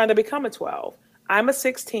trying to become a 12. I'm a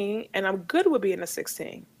 16, and I'm good with being a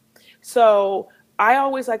 16. So I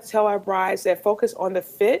always like to tell our brides that focus on the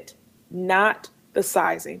fit, not the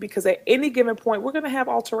sizing, because at any given point, we're going to have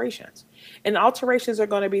alterations. And alterations are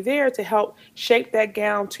going to be there to help shape that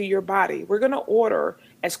gown to your body. We're going to order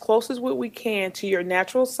as close as what we can to your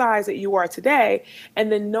natural size that you are today,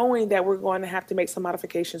 and then knowing that we're going to have to make some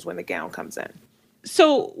modifications when the gown comes in.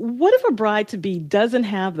 So what if a bride-to-be doesn't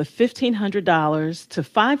have the $1,500 to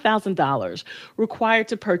 $5,000 required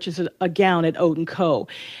to purchase a gown at Oat & Co.?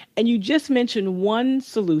 And you just mentioned one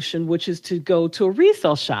solution, which is to go to a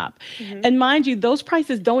resale shop. And mind you, those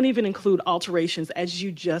prices don't even include alterations, as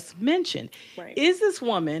you just mentioned. Right. Is this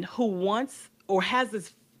woman who wants or has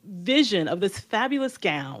this vision of this fabulous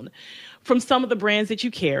gown from some of the brands that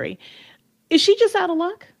you carry. Is she just out of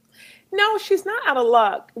luck? No, she's not out of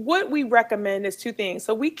luck. What we recommend is two things.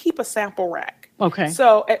 So we keep a sample rack. Okay.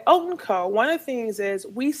 So at Oat & Co., one of the things is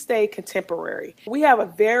we stay contemporary. We have a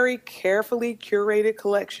very carefully curated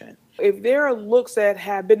collection. If there are looks that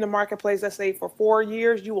have been in the marketplace, let's say for 4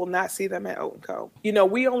 years, you will not see them at Oat & Co. You know,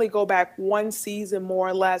 we only go back one season more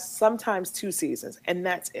or less, sometimes 2 seasons, and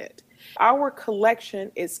that's it. Our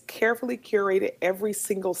collection is carefully curated every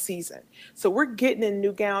single season. So we're getting in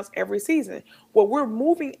new gowns every season. Well, we're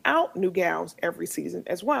moving out new gowns every season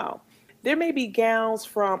as well. There may be gowns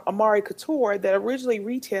from Amari Couture that originally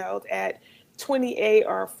retailed at $2,800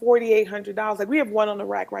 or $4,800. Like we have one on the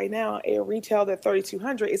rack right now. It retailed at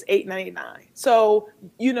 $3,200. It's $899. So,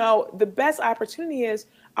 you know, the best opportunity is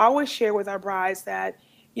I always share with our brides that,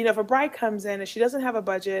 you know, if a bride comes in and she doesn't have a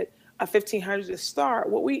budget of $1,500 to start,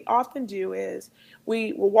 what we often do is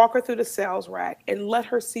we will walk her through the sales rack and let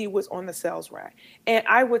her see what's on the sales rack. And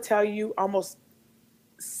I would tell you almost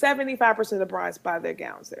 75% of the brides buy their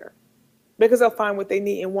gowns there, because they'll find what they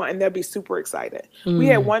need and want, and they'll be super excited. We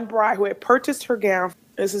had one bride who had purchased her gown,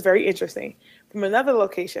 this is very interesting, from another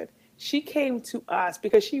location. She came to us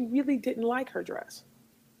because she really didn't like her dress.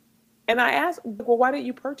 And I asked, well, why didn't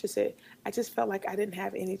you purchase it? I just felt like I didn't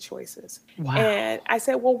have any choices. Wow. And I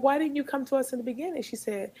said, well, why didn't you come to us in the beginning? She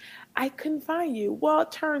said, I couldn't find you. Well,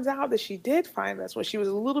 it turns out that she did find us when she was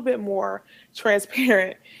a little bit more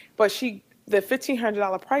transparent, but the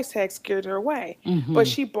 $1,500 price tag scared her away. But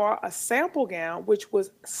she bought a sample gown, which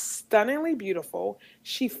was stunningly beautiful.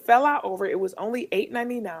 She fell out over it. It was only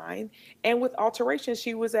 $899. And with alterations,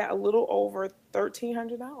 she was at a little over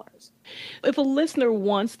 $1,300. If a listener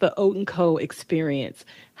wants the Oat & Co. experience,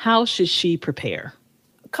 how should she prepare?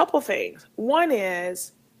 A couple things. One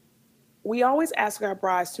is we always ask our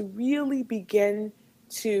brides to really begin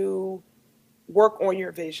to work on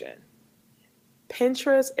your vision.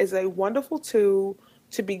 Pinterest is a wonderful tool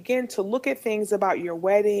to begin to look at things about your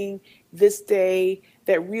wedding this day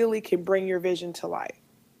that really can bring your vision to life.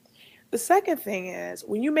 The second thing is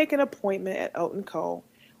when you make an appointment at Oat & Co.,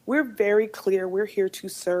 we're very clear we're here to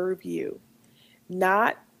serve you,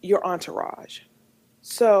 not your entourage.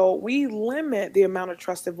 So we limit the amount of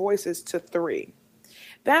trusted voices to 3.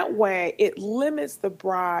 That way it limits the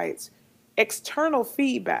bride's external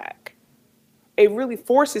feedback. It really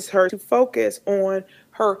forces her to focus on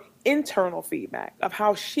her internal feedback of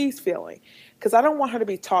how she's feeling. Because I don't want her to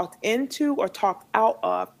be talked into or talked out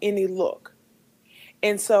of any look.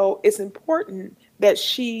 And so it's important that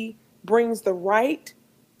she brings the right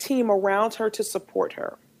team around her to support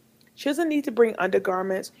her. She doesn't need to bring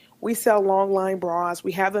undergarments. We sell long line bras.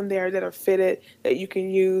 We have them there that are fitted that you can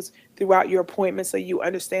use throughout your appointment so you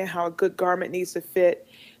understand how a good garment needs to fit.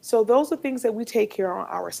 So those are things that we take care on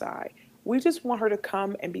our side. We just want her to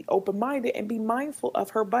come and be open-minded and be mindful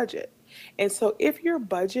of her budget. And so if your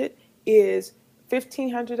budget is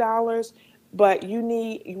 $1,500, but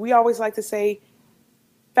we always like to say,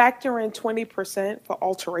 factor in 20% for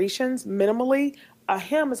alterations minimally. A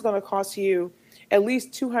hem is going to cost you at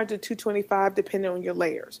least $200 to $225 depending on your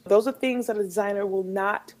layers. Those are things that a designer will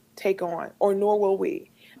not take on, or nor will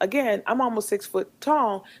we. Again, I'm almost 6 foot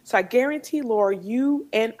tall, so I guarantee, Laura, you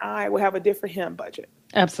and I will have a different hem budget.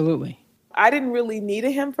 Absolutely. I didn't really need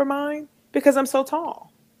a hem for mine because I'm so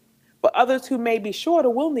tall. But others who may be shorter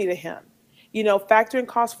will need a hem. You know, factor in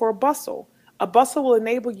cost for a bustle. A bustle will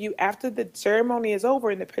enable you, after the ceremony is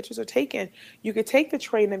over and the pictures are taken, you can take the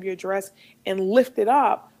train of your dress and lift it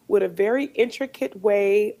up with a very intricate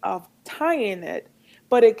way of tying it,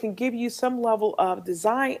 but it can give you some level of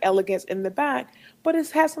design elegance in the back, but it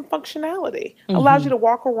has some functionality. Allows you to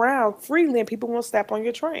walk around freely and people won't step on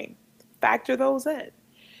your train. Factor those in.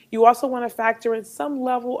 You also want to factor in some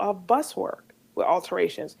level of bust work with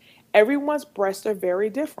alterations. Everyone's breasts are very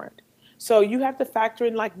different. So you have to factor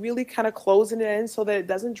in like really kind of closing it in so that it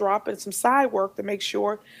doesn't drop, and some side work to make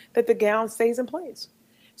sure that the gown stays in place.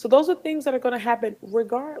 So those are things that are going to happen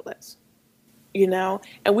regardless, you know,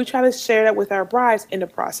 and we try to share that with our brides in the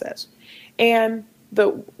process. And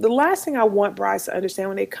the last thing I want brides to understand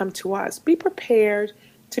when they come to us, be prepared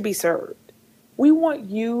to be served. We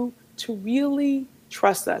want you to really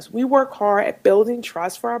trust us. We work hard at building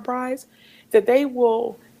trust for our brides, that they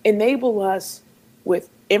will enable us with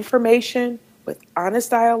information, with honest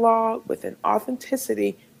dialogue, with an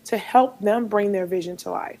authenticity to help them bring their vision to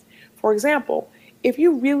life. For example, if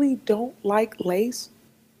you really don't like lace,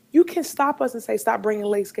 you can stop us and say, stop bringing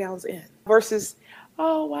lace gowns in, versus,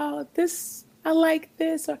 oh, well, I like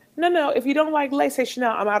this. Or, no, if you don't like lace, say,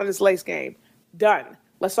 Chanel, I'm out of this lace game. Done.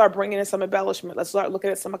 Let's start bringing in some embellishment. Let's start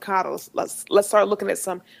looking at some avocados. Let's start looking at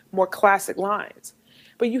some more classic lines.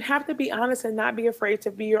 But you have to be honest and not be afraid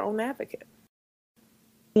to be your own advocate.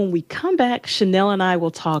 When we come back, Chanel and I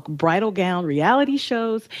will talk bridal gown reality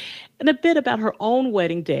shows and a bit about her own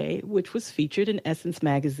wedding day, which was featured in Essence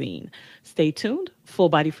magazine. Stay tuned. Full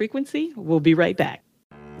Body Frequency. We'll be right back.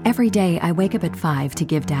 Every day I wake up at 5 to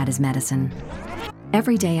give Dad his medicine.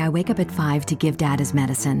 Every day I wake up at 5 to give Dad his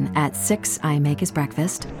medicine. At 6, I make his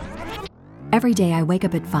breakfast. Every day I wake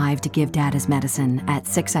up at 5 to give Dad his medicine. At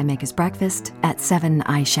 6, I make his breakfast. At 7,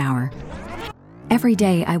 I shower. Every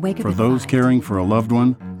day I wake up For those caring for a loved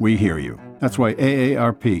one, we hear you. That's why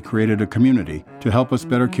AARP created a community to help us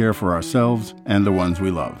better care for ourselves and the ones we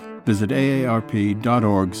love. Visit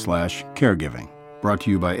aarp.org/caregiving. Brought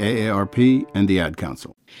to you by AARP and the Ad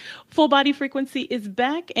Council. Full Body Frequency is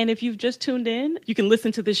back, and if you've just tuned in, you can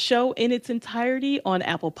listen to this show in its entirety on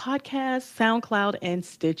Apple Podcasts, SoundCloud, and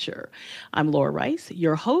Stitcher. I'm Laura Rice,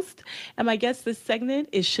 your host, and my guest this segment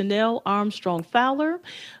is Chanel Armstrong Fowler,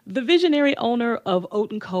 the visionary owner of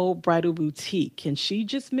Oat & Co. Bridal Boutique, and she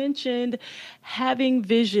just mentioned having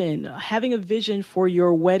a vision for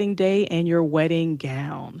your wedding day and your wedding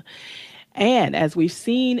gown. And as we've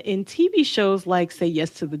seen in TV shows like Say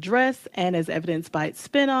Yes to the Dress, and as evidenced by its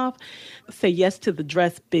spinoff, Say Yes to the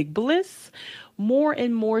Dress Big Bliss, more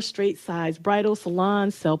and more straight-size bridal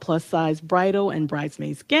salons sell plus-size bridal and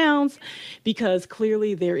bridesmaids gowns because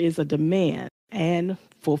clearly there is a demand, and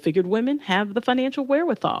full-figured women have the financial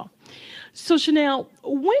wherewithal. So Chanel,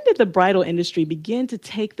 when did the bridal industry begin to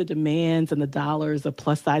take the demands and the dollars of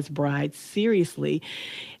plus-size brides seriously,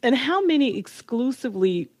 and how many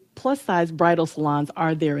exclusively plus-size bridal salons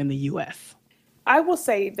are there in the U.S.? I will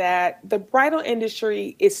say that the bridal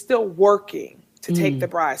industry is still working to take the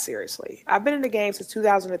bride seriously. I've been in the game since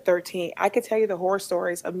 2013. I could tell you the horror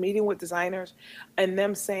stories of meeting with designers and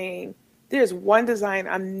them saying, there's one designer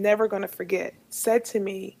I'm never going to forget, said to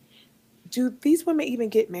me, do these women even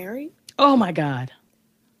get married? Oh my God.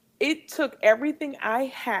 It took everything I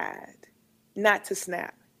had not to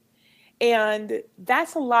snap. And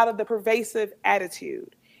that's a lot of the pervasive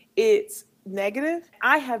attitude. It's negative.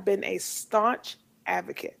 I have been a staunch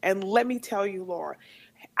advocate. And let me tell you, Laura,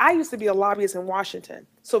 I used to be a lobbyist in Washington,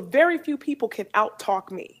 so very few people can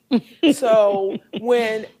out-talk me. So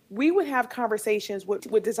when we would have conversations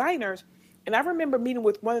with designers, and I remember meeting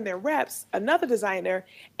with one of their reps, another designer,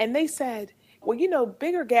 and they said, well, you know,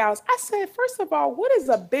 bigger gals. I said, first of all, what is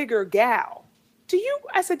a bigger gal? Do you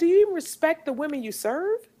even respect the women you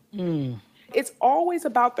serve? It's always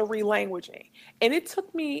about the relanguaging. And it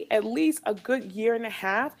took me at least a good year and a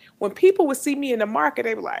half. When people would see me in the market,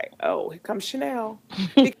 they were like, oh, here comes Chanel.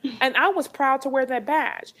 And I was proud to wear that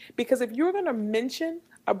badge, because if you were going to mention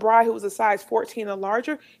a bride who was a size 14 or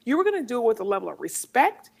larger, you were going to do it with a level of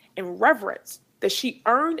respect and reverence that she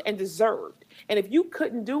earned and deserved. And if you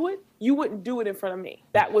couldn't do it, you wouldn't do it in front of me.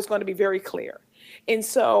 That was going to be very clear. And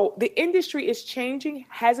so the industry is changing.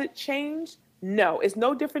 Has it changed? No, it's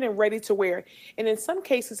no different than ready to wear. And in some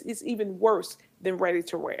cases, it's even worse than ready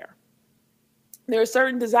to wear. There are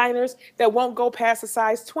certain designers that won't go past a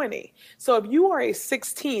size 20. So if you are a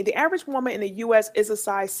 16, the average woman in the US is a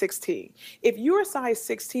size 16. If you're a size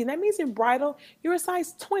 16, that means in bridal, you're a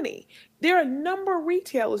size 20. There are a number of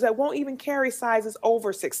retailers that won't even carry sizes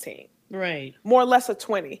over 16. Right. More or less a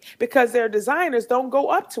 20, because their designers don't go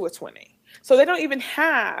up to a 20. So they don't even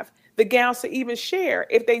have the gowns to even share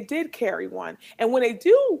if they did carry one. And when they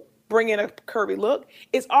do bring in a curvy look,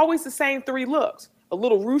 it's always the same three looks: a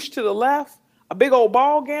little ruche to the left, a big old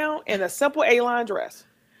ball gown, and a simple A-line dress.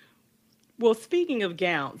 Well, speaking of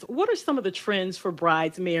gowns, what are some of the trends for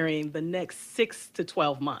brides marrying the next 6 to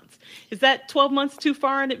 12 months? Is that 12 months too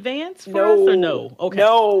far in advance for us, or no? Okay.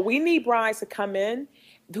 No, we need brides to come in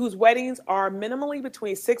whose weddings are minimally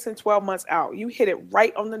between 6 and 12 months out. You hit it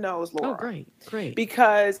right on the nose, Laura. Oh, great.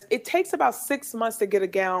 Because it takes about 6 months to get a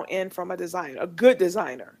gown in from a designer, a good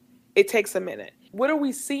designer. It takes a minute. What are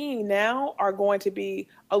we seeing now are going to be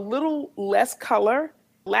a little less color.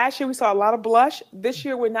 Last year, we saw a lot of blush. This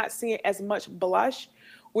year, we're not seeing as much blush.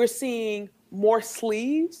 We're seeing more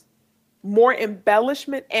sleeves, more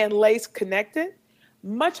embellishment and lace connected,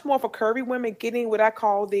 much more for curvy women, getting what I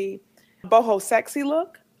call the boho sexy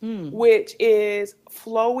look, which is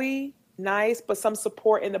flowy, nice, but some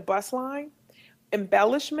support in the bust line,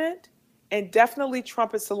 embellishment, and definitely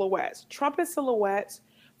trumpet silhouettes. Trumpet silhouettes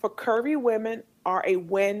for curvy women are a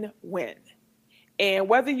win-win. And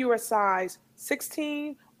whether you're a size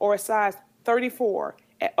 16 or a size 34,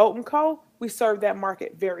 at Oat & Co., we serve that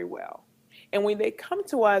market very well. And when they come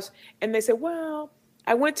to us and they say, well,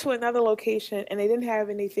 I went to another location and they didn't have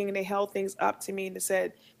anything, and they held things up to me and they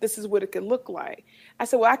said, this is what it could look like. I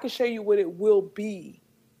said, well, I can show you what it will be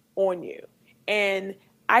on you. And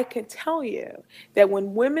I can tell you that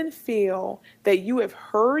when women feel that you have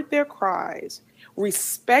heard their cries,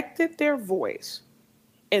 respected their voice,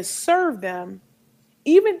 and served them,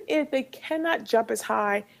 even if they cannot jump as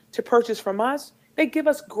high to purchase from us, they give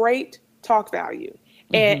us great talk value.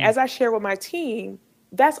 And as I share with my team,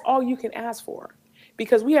 that's all you can ask for.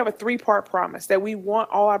 Because we have a 3-part promise that we want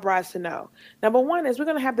all our brides to know. Number 1 is we're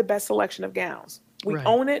going to have the best selection of gowns. We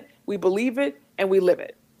own it, we believe it, and we live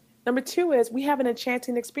it. Number 2 is we have an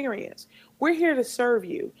enchanting experience. We're here to serve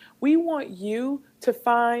you. We want you to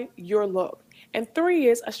find your look. And 3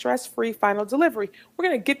 is a stress-free final delivery. We're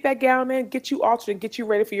going to get that gown in, get you altered, and get you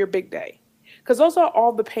ready for your big day. Because those are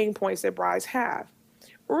all the pain points that brides have.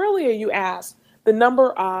 Earlier, you asked the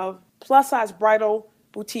number of plus-size bridal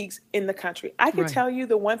boutiques in the country. I can tell you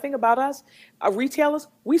the one thing about us, retailers,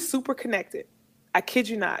 we super connected. I kid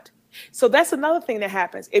you not. So that's another thing that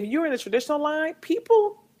happens. If you're in the traditional line,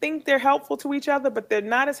 people think they're helpful to each other, but they're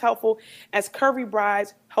not as helpful as curvy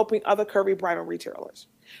brides helping other curvy bridal retailers.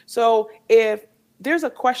 So if there's a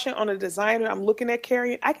question on a designer I'm looking at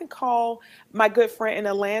carrying, I can call my good friend in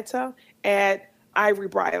Atlanta at Ivory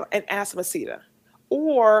Bridal and ask Masita.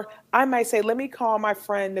 Or I might say, let me call my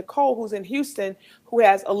friend Nicole, who's in Houston, who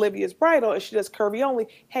has Olivia's Bridal, and she does curvy only.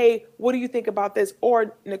 Hey, what do you think about this?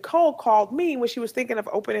 Or Nicole called me when she was thinking of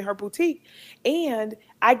opening her boutique, and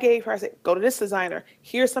I gave her, I said, go to this designer.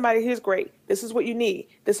 Here's somebody who's great. This is what you need.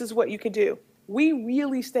 This is what you can do. We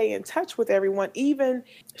really stay in touch with everyone, even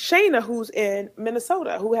Shayna, who's in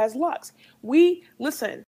Minnesota, who has Luxe.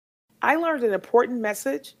 Listen, I learned an important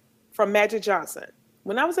message from Magic Johnson.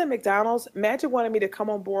 When I was at McDonald's, Magic wanted me to come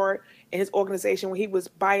on board in his organization when he was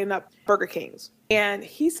buying up Burger Kings. And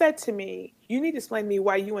he said to me, you need to explain to me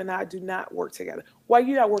why you and I do not work together. Why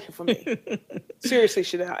you're not working for me? Seriously,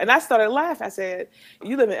 Chanel. And I started laughing. I said,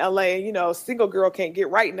 you live in LA and single girl can't get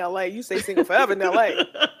right in LA. You say single forever in LA.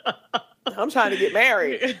 I'm trying to get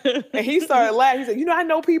married. And he started laughing. He said, I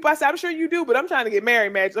know people. I said, I'm sure you do, but I'm trying to get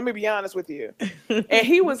married, Magic. Let me be honest with you. And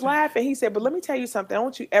he was laughing. He said, but let me tell you something. I don't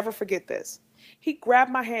want you ever forget this. He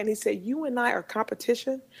grabbed my hand. He said, you and I are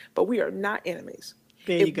competition, but we are not enemies.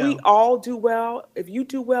 There you go. If we all do well, if you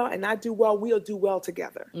do well and I do well, we'll do well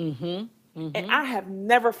together. And I have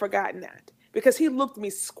never forgotten that because he looked me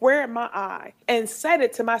square in my eye and said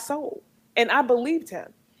it to my soul. And I believed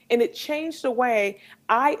him. And it changed the way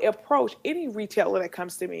I approach any retailer that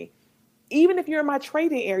comes to me. Even if you're in my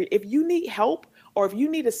trading area, if you need help or if you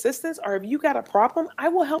need assistance or if you got a problem, I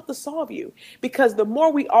will help to solve you. Because the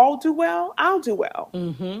more we all do well, I'll do well.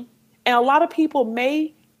 And a lot of people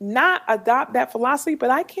may not adopt that philosophy, but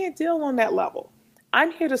I can't deal on that level.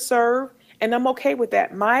 I'm here to serve, and I'm okay with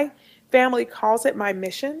that. My family calls it my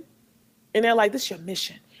mission. And they're like, this is your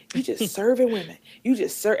mission. You just serving women. You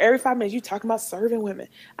just serve every 5 minutes. You talking about serving women.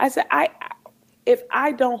 I said, if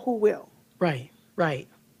I don't, who will? Right.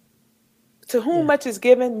 To whom much is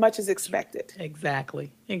given, much is expected.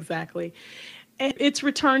 Exactly. And it's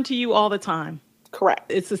returned to you all the time.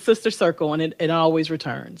 Correct. It's a sister circle, and it always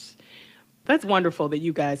returns. That's wonderful that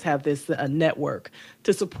you guys have this network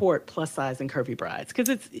to support plus size and curvy brides because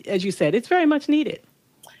it's, as you said, it's very much needed.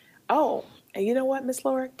 Oh, and you know what, Miss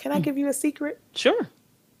Laura? Can I give you a secret? Sure.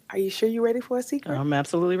 Are you sure you're ready for a secret? I'm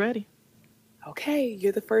absolutely ready. Okay,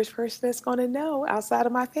 you're the first person that's going to know outside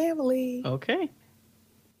of my family. Okay.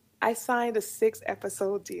 I signed a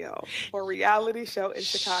 6-episode deal for a reality show in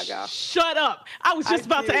Chicago. Shut up. I was just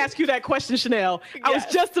about to ask you that question, Chanel. Yes. I was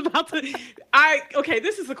just about to. Okay,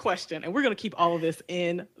 this is a question, and we're going to keep all of this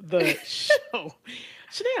in the show.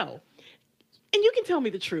 Chanel, and you can tell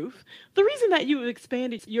me the truth. The reason that you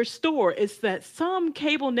expanded your store is that some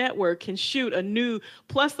cable network can shoot a new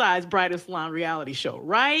plus-size bridal salon reality show,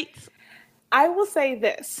 right? I will say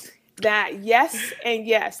this. That yes and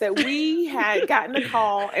yes, that we had gotten a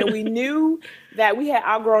call and we knew that we had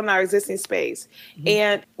outgrown our existing space.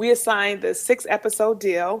 And we assigned the 6-episode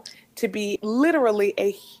deal to be literally a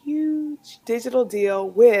huge digital deal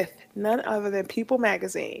with none other than People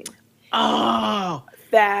Magazine. Oh!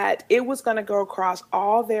 That it was going to go across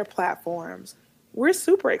all their platforms. We're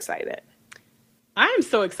super excited. I'm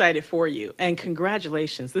so excited for you, and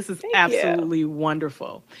congratulations. This is absolutely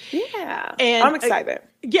wonderful. Yeah, and I'm excited.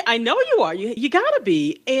 Yeah, I know you are. You gotta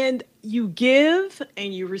be. And you give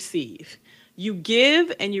and you receive. You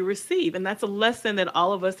give and you receive. And that's a lesson that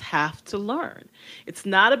all of us have to learn. It's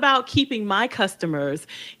not about keeping my customers.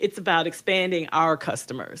 It's about expanding our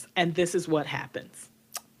customers. And this is what happens.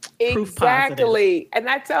 proof positive. Exactly. And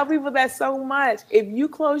I tell people that so much. If you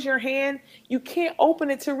close your hand, you can't open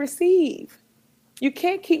it to receive. You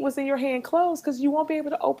can't keep what's in your hand closed because you won't be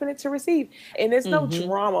able to open it to receive. And there's no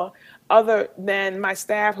drama other than my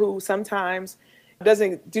staff who sometimes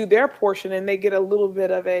doesn't do their portion and they get a little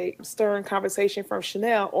bit of a stern conversation from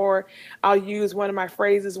Chanel, or I'll use one of my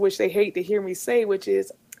phrases, which they hate to hear me say, which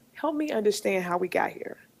is, help me understand how we got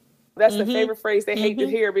here. That's the favorite phrase they hate to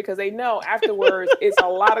hear because they know afterwards it's a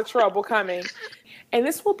lot of trouble coming. And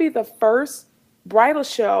this will be the first bridal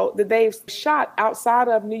show that they've shot outside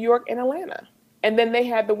of New York and Atlanta. And then they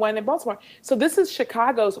had the one in Baltimore. So this is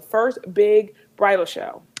Chicago's first big bridal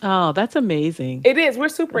show. Oh, that's amazing. It is. We're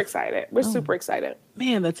super excited. We're super excited.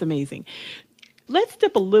 Man, that's amazing. Let's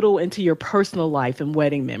dip a little into your personal life and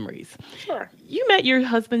wedding memories. Sure. You met your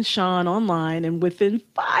husband, Sean, online, and within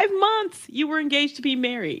 5 months, you were engaged to be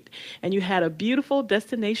married. And you had a beautiful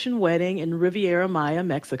destination wedding in Riviera Maya,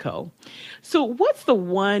 Mexico. So what's the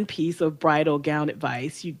one piece of bridal gown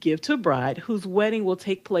advice you'd give to a bride whose wedding will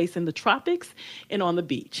take place in the tropics and on the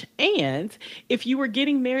beach? And if you were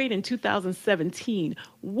getting married in 2017,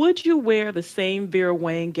 would you wear the same Vera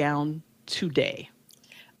Wang gown today?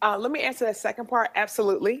 Let me answer that second part.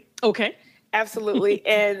 Absolutely. Okay. Absolutely.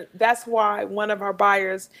 And that's why one of our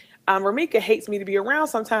buyers, Ramika, hates me to be around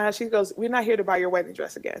sometimes. She goes, we're not here to buy your wedding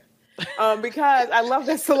dress again. Because I love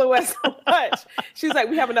that silhouette so much. She's like,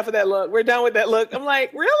 we have enough of that look. We're done with that look. I'm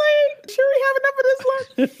like, really? Sure we have enough of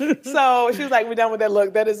this look? So she was like, we're done with that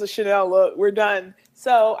look. That is a Chanel look. We're done.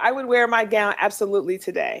 So I would wear my gown absolutely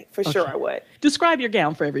today. For sure I would. Describe your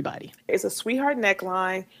gown for everybody. It's a sweetheart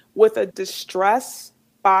neckline with a distress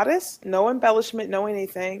bodice, no embellishment, no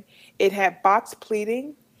anything. It had box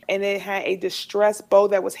pleating and it had a distressed bow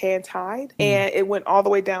that was hand tied and it went all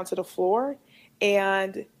the way down to the floor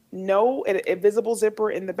and a visible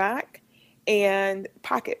zipper in the back and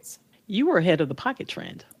pockets. You were ahead of the pocket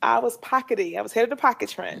trend. I was pockety. I was ahead of the pocket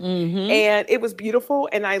trend. And it was beautiful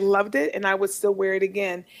and I loved it and I would still wear it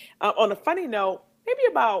again. On a funny note,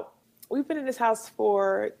 we've been in this house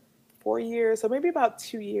for 4 years, so maybe about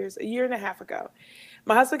 2 years, a year and a half ago.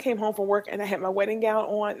 My husband came home from work and I had my wedding gown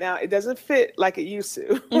on. Now, it doesn't fit like it used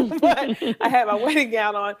to, but I had my wedding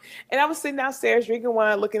gown on. And I was sitting downstairs drinking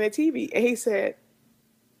wine, looking at TV. And he said,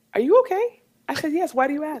 are you okay? I said, yes. Why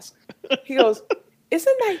do you ask? He goes,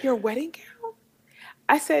 isn't that your wedding gown?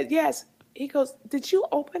 I said, yes. He goes, did you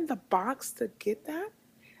open the box to get that?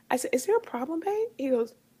 I said, is there a problem, babe? He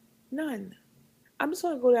goes, none. I'm just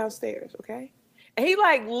going to go downstairs, okay? And he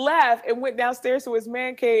left and went downstairs to his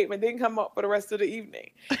man cave and didn't come up for the rest of the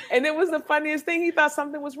evening. And it was the funniest thing. He thought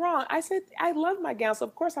something was wrong. I said, I love my gown, so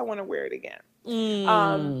of course I want to wear it again.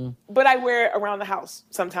 But I wear it around the house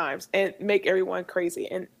sometimes and make everyone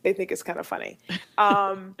crazy. And they think it's kind of funny.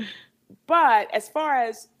 But as far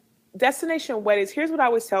as destination weddings, here's what I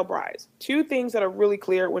always tell brides. 2 things that are really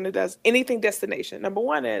clear when it does anything destination. Number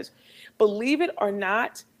 1 is, believe it or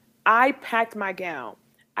not, I packed my gown.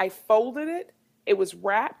 I folded it. It was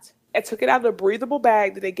wrapped. I took it out of the breathable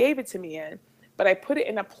bag that they gave it to me in, but I put it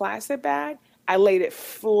in a plastic bag. I laid it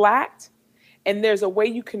flat, and there's a way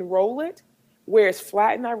you can roll it where it's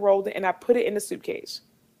flat, and I rolled it, and I put it in a suitcase.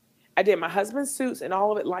 I did my husband's suits and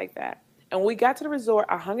all of it like that. And when we got to the resort,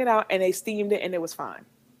 I hung it out, and they steamed it, and it was fine.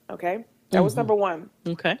 Okay? That was number 1.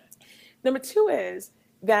 Okay. Number 2 is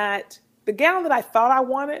that the gown that I thought I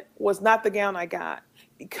wanted was not the gown I got.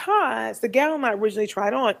 Because the gown I originally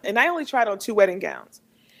tried on, and I only tried on 2 wedding gowns,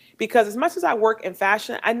 because as much as I work in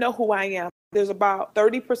fashion, I know who I am. There's about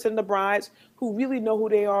 30% of the brides who really know who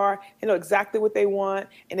they are, they know exactly what they want,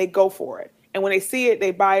 and they go for it. And when they see it,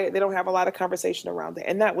 they buy it. They don't have a lot of conversation around it.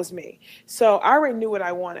 And that was me. So I already knew what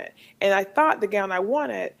I wanted. And I thought the gown I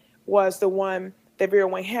wanted was the one that Vera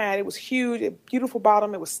Wang had. It was huge, a beautiful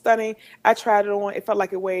bottom. It was stunning. I tried it on. It felt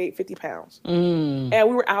like it weighed 50 pounds. And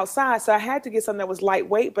we were outside, so I had to get something that was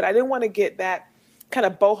lightweight, but I didn't want to get that kind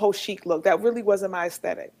of boho chic look. That really wasn't my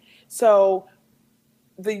aesthetic. So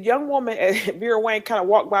the young woman at Vera Wang kind of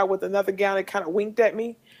walked by with another gown and kind of winked at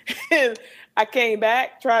me. And I came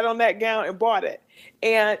back, tried on that gown, and bought it.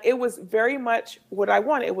 And it was very much what I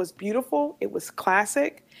wanted. It was beautiful. It was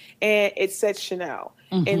classic. And it said Chanel.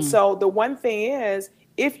 And so the one thing is,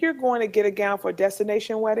 if you're going to get a gown for a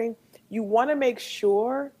destination wedding, you want to make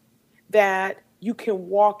sure that you can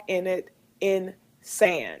walk in it in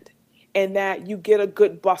sand and that you get a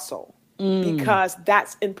good bustle because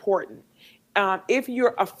that's important. If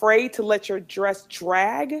you're afraid to let your dress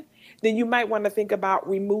drag, then you might want to think about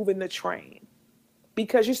removing the train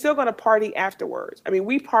because you're still going to party afterwards. I mean,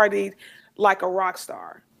 we partied like a rock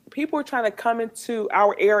star. People were trying to come into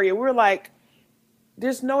our area. We were like,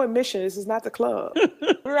 there's no admission. This is not the club.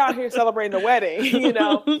 We're out here celebrating the wedding, you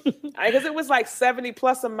know, because it was like 70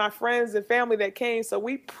 plus of my friends and family that came. So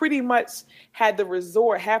we pretty much had the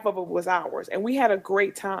resort. Half of it was ours, and we had a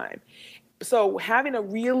great time. So having a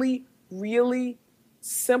really, really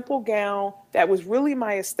simple gown that was really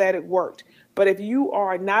my aesthetic worked. But if you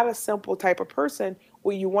are not a simple type of person,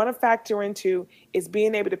 what you want to factor into is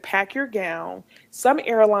being able to pack your gown. Some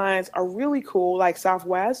airlines are really cool, like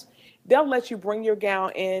Southwest. They'll let you bring your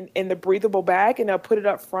gown in the breathable bag, and they'll put it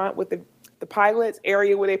up front with the pilot's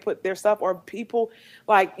area where they put their stuff, or people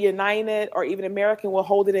like United or even American will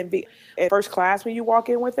hold it in first class when you walk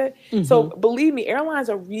in with it. Mm-hmm. So believe me, airlines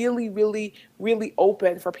are really, really, really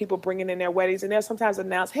open for people bringing in their weddings, and they'll sometimes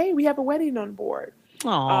announce, hey, we have a wedding on board.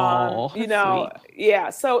 Oh, you know, sweet. Yeah.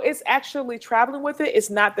 So it's actually traveling with it. It's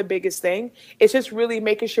not the biggest thing. It's just really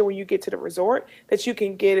making sure when you get to the resort that you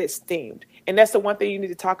can get it steamed. And that's the one thing you need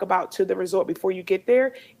to talk about to the resort before you get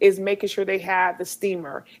there is making sure they have the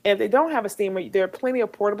steamer. And if they don't have a steamer, there are plenty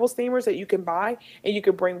of portable steamers that you can buy and you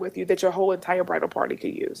can bring with you that your whole entire bridal party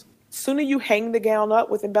could use. Sooner you hang the gown up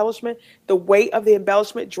with embellishment, the weight of the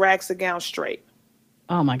embellishment drags the gown straight.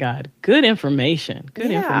 Oh my God. Good information. Good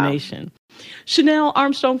information. Chanel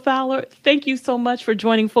Armstrong Fowler, thank you so much for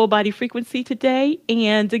joining Full Body Frequency today.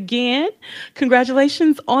 And again,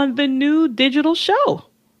 congratulations on the new digital show.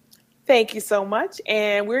 Thank you so much.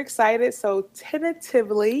 And we're excited. So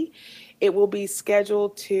tentatively, it will be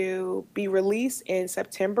scheduled to be released in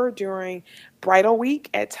September during Bridal Week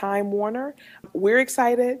at Time Warner. We're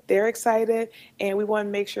excited. They're excited. And we want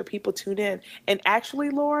to make sure people tune in. And actually,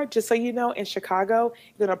 Laura, just so you know, in Chicago,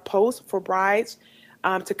 you're going to post for brides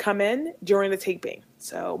to come in during the taping.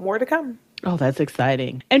 So more to come. Oh, that's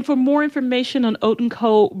exciting. And for more information on Oat &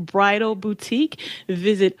 Co. Bridal Boutique,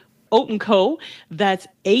 visit Oat & Co. That's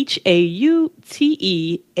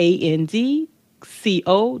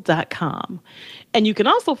HAUTEANDCO.com. And you can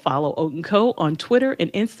also follow Oat & Co. on Twitter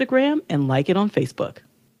and Instagram and like it on Facebook.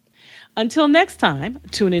 Until next time,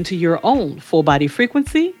 tune into your own Full Body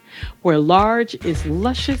Frequency, where large is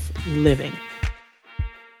luscious living.